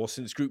waiting for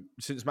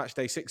since match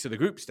day 6 of the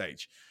group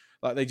stage.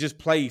 Like, they just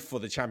play for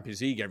the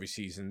Champions League every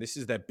season. This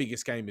is their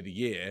biggest game of the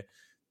year,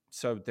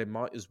 so they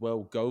might as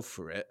well go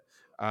for it.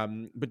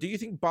 But do you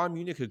think Bayern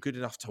Munich are good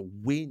enough to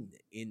win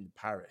in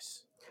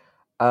Paris?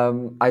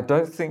 I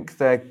don't think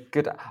they're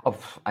good.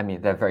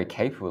 They're very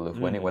capable of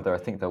winning. Whether I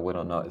think they'll win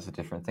or not is a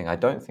different thing. I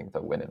don't think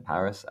they'll win in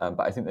Paris, but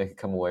I think they could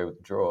come away with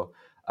a draw.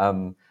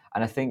 And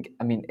I think,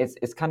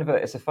 it's kind of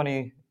a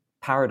funny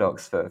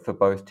paradox for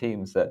both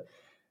teams that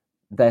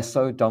they're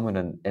so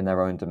dominant in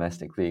their own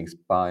domestic leagues.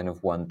 Bayern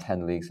have won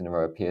 10 leagues in a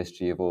row.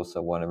 PSG have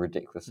also won a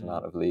ridiculous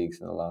amount of leagues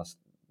in the last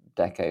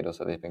decade or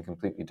so. They've been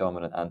completely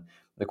dominant, and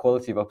the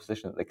quality of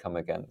opposition that they come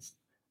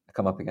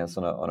up against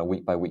on a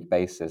week-by-week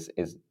basis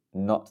is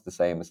not the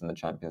same as in the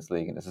Champions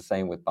League. And it's the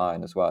same with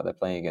Bayern as well. They're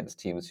playing against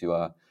teams who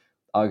are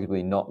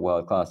arguably not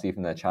world-class.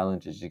 Even their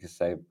challengers, you could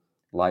say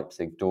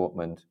Leipzig,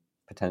 Dortmund,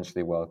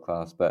 potentially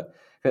world-class. But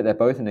I think they're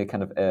both in a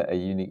kind of a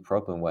unique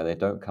problem where they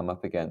don't come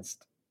up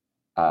against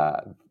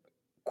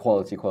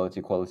quality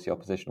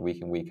opposition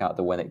week in, week out.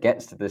 That when it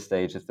gets to this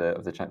stage of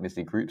the Champions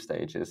League group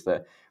stages,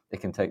 that it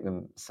can take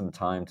them some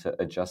time to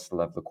adjust the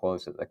level of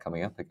quality that they're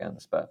coming up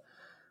against. But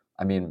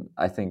I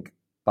think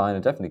Bayern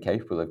are definitely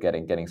capable of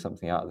getting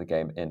something out of the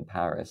game in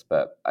Paris,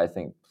 but I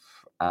think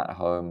at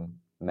home,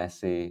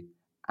 Messi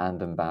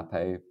and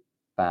Mbappe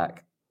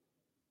back,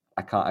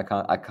 I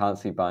can't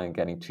see Bayern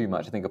getting too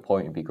much. I think a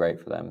point would be great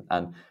for them,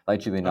 and like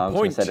Julian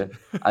Nagelsmann said,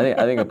 I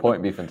think a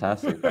point would be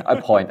fantastic.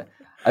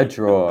 A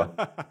draw,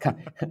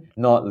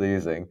 not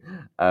losing.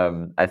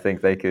 I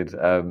think they could.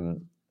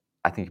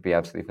 I think it'd be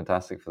absolutely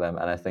fantastic for them.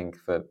 And I think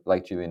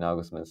like Julian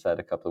Nagelsmann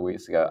said a couple of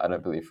weeks ago, I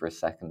don't believe for a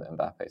second that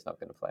Mbappe's not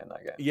going to play in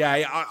that game.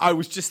 Yeah, I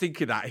was just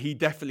thinking that. He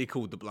definitely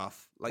called the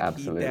bluff.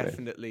 Absolutely. He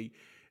definitely...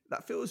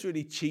 That feels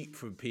really cheap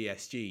from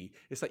PSG.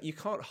 It's like, you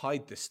can't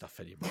hide this stuff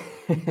anymore.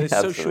 There's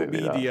social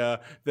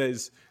media,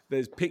 there's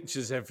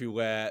pictures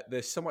everywhere.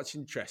 There's so much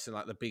interest in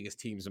the biggest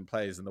teams and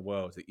players in the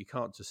world that you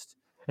can't just...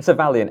 It's a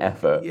valiant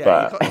effort.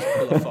 Yeah, but... you can't just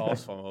pull a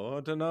fast one. I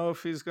don't know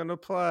if he's going to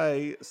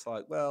play. It's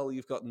like, well,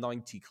 you've got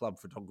 90 club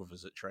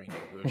photographers at training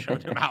who are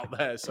showing him out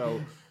there,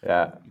 so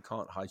you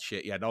can't hide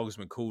shit. Yeah,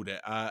 Nagelsmann called it.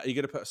 Are you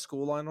going to put a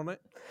scoreline on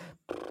it?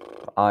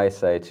 I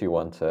say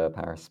 2-1 to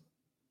Paris.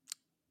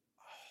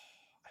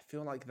 I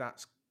feel like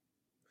that's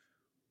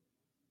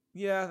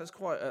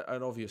quite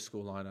an obvious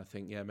scoreline, I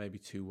think. Yeah, maybe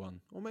 2-1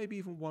 or maybe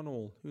even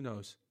 1-1. Who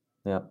knows?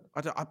 Yeah,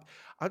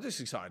 I'm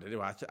just excited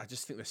anyway. I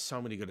just think there's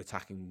so many good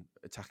attacking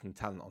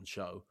talent on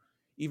show,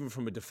 even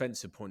from a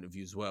defensive point of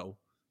view as well.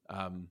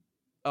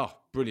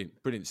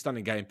 Brilliant,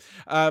 stunning game.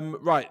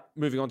 Right,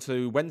 moving on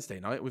to Wednesday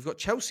night, we've got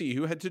Chelsea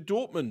who head to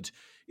Dortmund.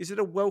 Is it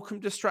a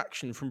welcome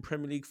distraction from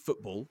Premier League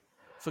football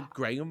for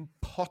Graham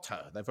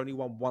Potter? They've only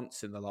won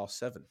once in the last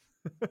 7.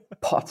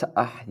 Potter,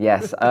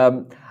 yes.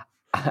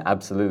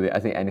 Absolutely. I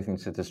think anything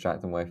to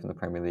distract them away from the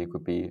Premier League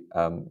would be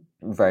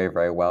very,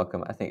 very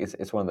welcome. I think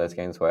it's one of those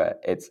games where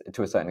it's,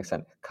 to a certain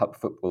extent, cup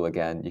football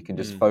again. You can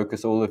just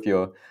focus all of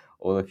your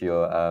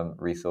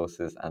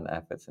resources and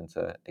efforts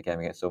into a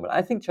game against Dortmund.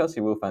 I think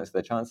Chelsea will fancy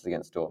their chances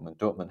against Dortmund.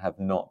 Dortmund have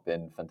not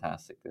been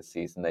fantastic this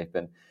season. They've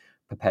been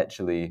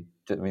perpetually...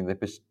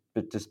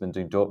 they've just been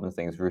doing Dortmund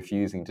things,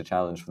 refusing to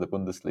challenge for the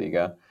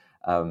Bundesliga.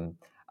 And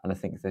I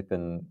think they've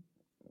been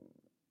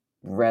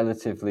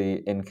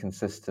relatively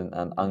inconsistent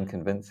and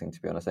unconvincing, to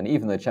be honest. And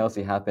even though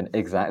Chelsea have been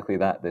exactly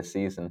that this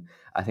season,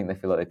 I think they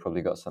feel like they've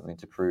probably got something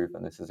to prove,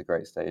 and this is a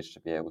great stage to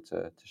be able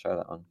to show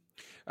that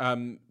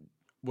on.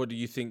 What do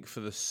you think for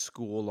the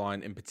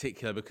scoreline in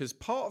particular? Because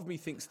part of me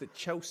thinks that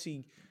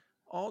Chelsea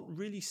aren't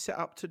really set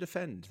up to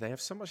defend. They have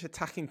so much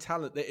attacking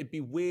talent that it'd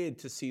be weird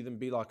to see them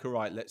be like, all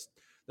right, let's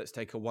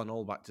take a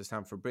 1-1 back to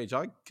Stamford Bridge.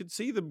 I could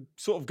see them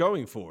sort of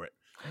going for it.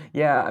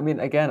 Yeah, I mean,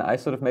 again,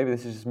 maybe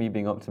this is just me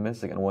being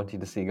optimistic and wanting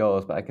to see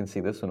goals, but I can see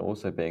this one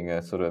also being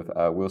a sort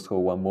of we'll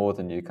score one more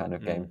than you kind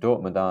of game.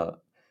 Dortmund are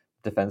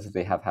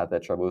defensively have had their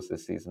troubles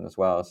this season as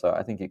well, so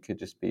I think it could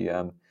just be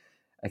a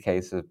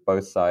case of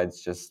both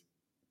sides just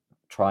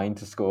trying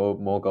to score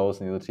more goals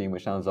than the other team,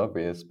 which sounds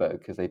obvious, but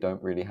because they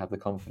don't really have the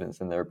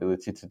confidence in their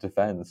ability to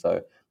defend.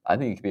 So I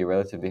think it could be a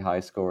relatively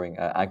high-scoring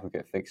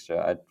aggregate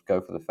fixture. I'd go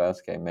for the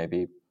first game,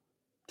 maybe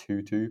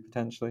 2-2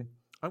 potentially.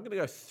 I'm going to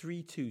go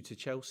 3-2 to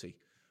Chelsea.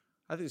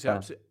 I think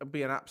it'll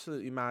be an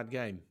absolutely mad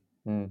game.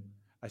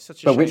 It's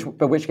such a shame.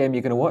 Which game are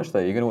you going to watch, though?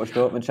 You're going to watch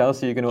Dortmund,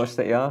 Chelsea, you're going to watch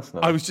City,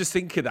 Arsenal? I was just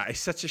thinking that. It's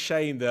such a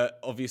shame that,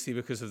 obviously,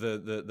 because of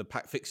the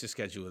packed fixture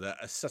schedule,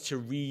 that such a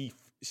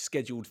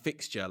rescheduled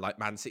fixture like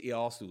Man City,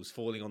 Arsenal is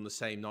falling on the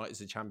same night as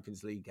the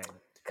Champions League game.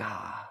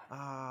 God.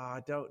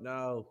 I don't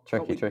know.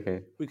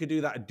 Tricky. We could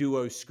do that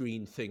duo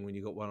screen thing when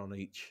you got one on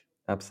each.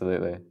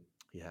 Absolutely.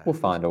 Yeah, we'll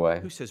find a way.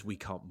 Who says we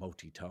can't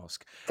multitask?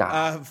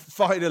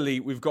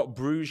 Finally, we've got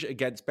Bruges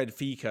against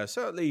Benfica.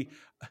 Certainly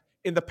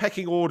in the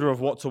pecking order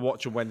of what to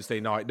watch on Wednesday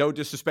night. No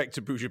disrespect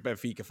to Bruges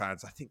Benfica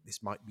fans. I think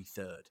this might be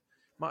third.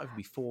 Might even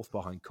be fourth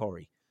behind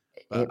Corrie.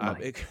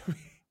 But it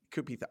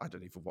could be that. I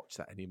don't even watch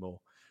that anymore.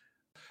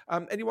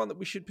 Anyone that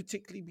we should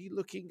particularly be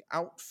looking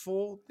out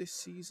for this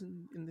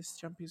season in this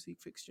Champions League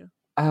fixture?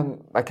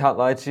 I can't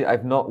lie to you.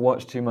 I've not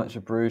watched too much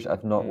of Bruges.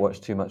 I've not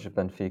watched too much of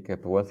Benfica.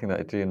 But one thing that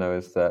I do know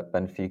is that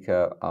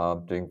Benfica are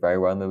doing very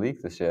well in the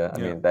league this year. I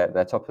mean,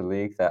 they're top of the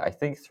league. They're, I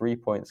think, 3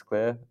 points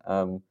clear.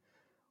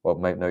 Well,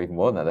 maybe no, even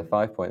more than that. They're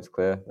 5 points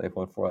clear. They've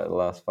won 4 out of the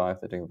last 5.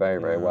 They're doing very,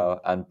 very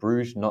well. And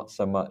Bruges, not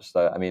so much.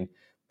 So, I mean,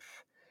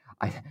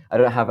 I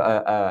don't have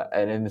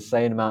an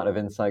insane amount of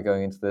insight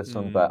going into this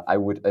one, but I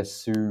would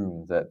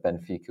assume that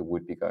Benfica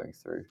would be going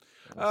through.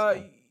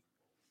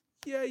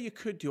 Yeah, you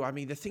could do. I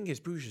mean, the thing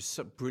is, Bruges is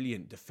so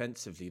brilliant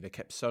defensively. They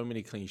kept so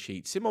many clean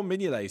sheets. Simon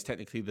Mignolet is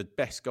technically the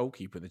best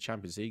goalkeeper in the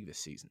Champions League this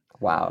season.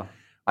 Wow.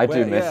 I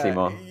do miss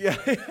Simon. Yeah.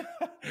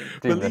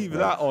 Believe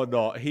that or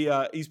not,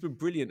 he's been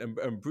brilliant.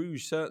 And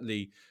Bruges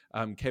certainly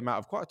came out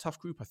of quite a tough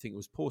group. I think it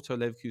was Porto,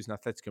 Leverkusen,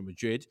 Atletico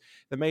Madrid.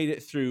 They made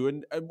it through.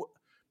 And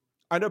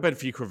I know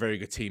Benfica are a very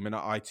good team, and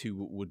I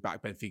too would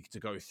back Benfica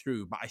to go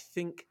through. But I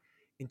think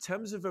in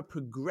terms of a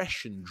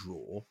progression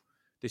draw,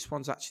 this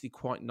one's actually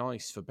quite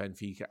nice for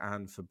Benfica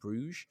and for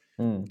Bruges.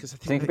 Because I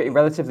think it's a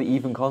relatively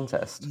even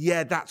contest.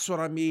 Yeah, that's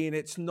what I mean.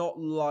 It's not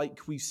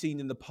like we've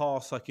seen in the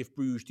past, like if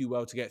Bruges do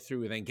well to get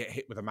through and then get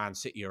hit with a Man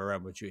City or a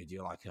Real Madrid,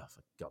 you're like, oh,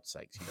 for God's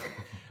sakes,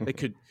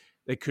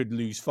 they could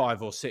lose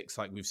 5 or 6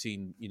 like we've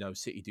seen,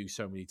 City do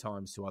so many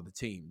times to other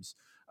teams.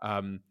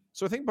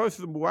 So I think both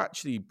of them will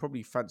actually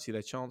probably fancy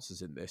their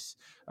chances in this.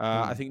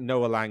 I think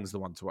Noah Lang's the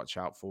one to watch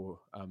out for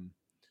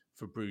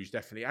Bruges,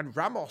 definitely. And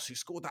Ramos, who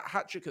scored that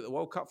hat-trick at the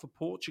World Cup for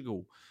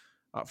Portugal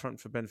up front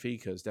for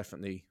Benfica, is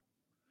definitely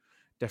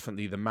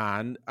the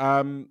man.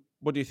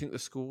 What do you think the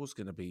score's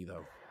going to be,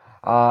 though?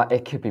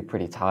 It could be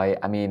pretty tight.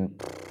 I mean,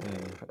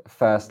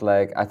 first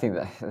leg, I think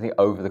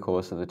over the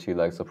course of the 2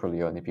 legs, there'll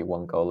probably only be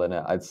 1 goal in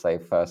it. I'd say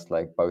first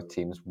leg, both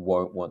teams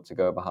won't want to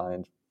go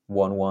behind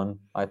 1-1,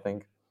 I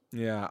think.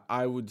 Yeah,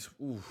 I would.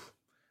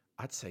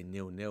 I'd say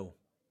 0-0.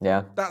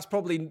 Yeah,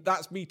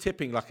 that's me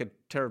tipping like a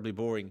terribly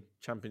boring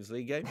Champions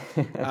League game.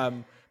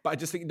 But I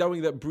just think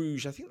knowing that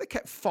Bruges, I think they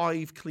kept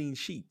 5 clean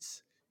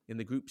sheets in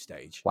the group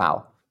stage.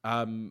 Wow.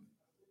 And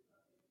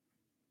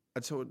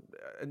so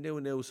a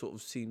 0-0 sort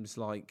of seems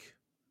like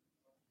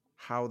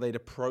how they'd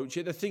approach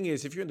it. The thing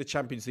is, if you're in the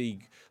Champions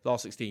League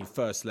last 16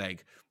 first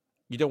leg,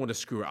 you don't want to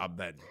screw it up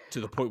then to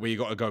the point where you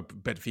got to go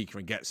Benfica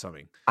and get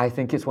something. I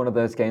think it's one of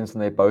those games when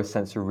they both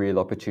sense a real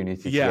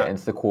opportunity to get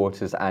into the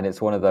quarters, and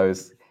it's one of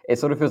those. It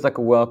sort of feels like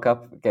a World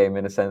Cup game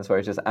in a sense where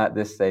it's just at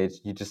this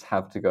stage you just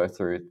have to go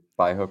through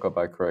by hook or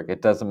by crook.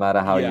 It doesn't matter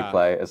how you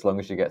play as long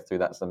as you get through.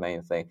 That's the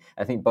main thing.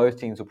 I think both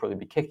teams will probably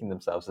be kicking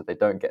themselves if they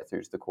don't get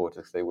through to the quarters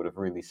because they would have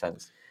really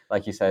sensed,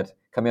 like you said,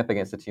 coming up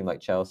against a team like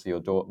Chelsea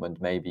or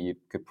Dortmund, maybe you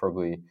could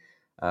probably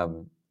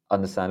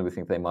understandably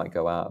think they might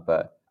go out,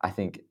 but I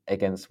think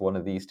against one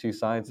of these 2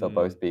 sides, they'll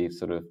both be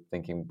sort of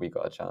thinking we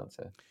got a chance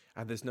here.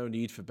 And there's no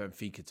need for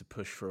Benfica to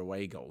push for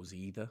away goals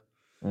either.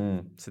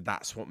 So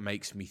that's what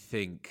makes me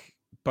think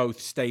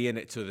both stay in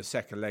it to the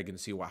second leg and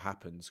see what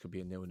happens. Could be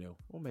a 0-0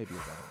 or maybe a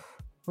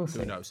 1-0.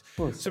 Who knows?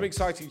 Some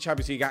exciting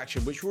Champions League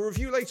action, which we'll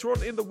review later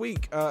on in the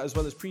week, as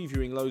well as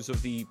previewing loads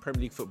of the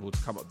Premier League football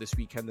to come up this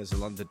weekend. There's a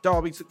London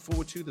derby to look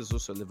forward to. There's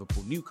also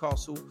Liverpool,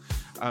 Newcastle,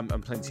 and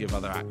plenty of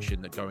other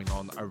action that going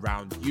on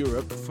around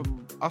Europe.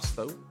 From us,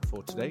 though,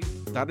 for today,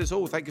 that is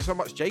all. Thank you so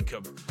much,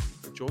 Jacob,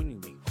 for joining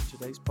me on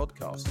today's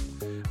podcast.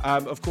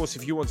 Of course,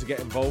 if you want to get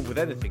involved with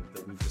anything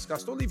that we've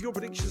discussed or leave your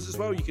predictions as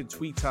well, you can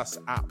tweet us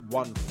at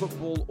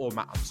OneFootball or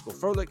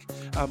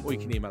Matt_Frohlich, or you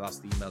can email us.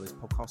 The email is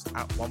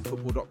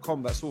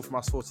podcast@onefootball.com. That's all from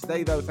us for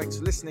today, though. Thanks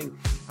for listening,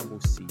 and we'll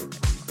see you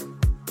next time.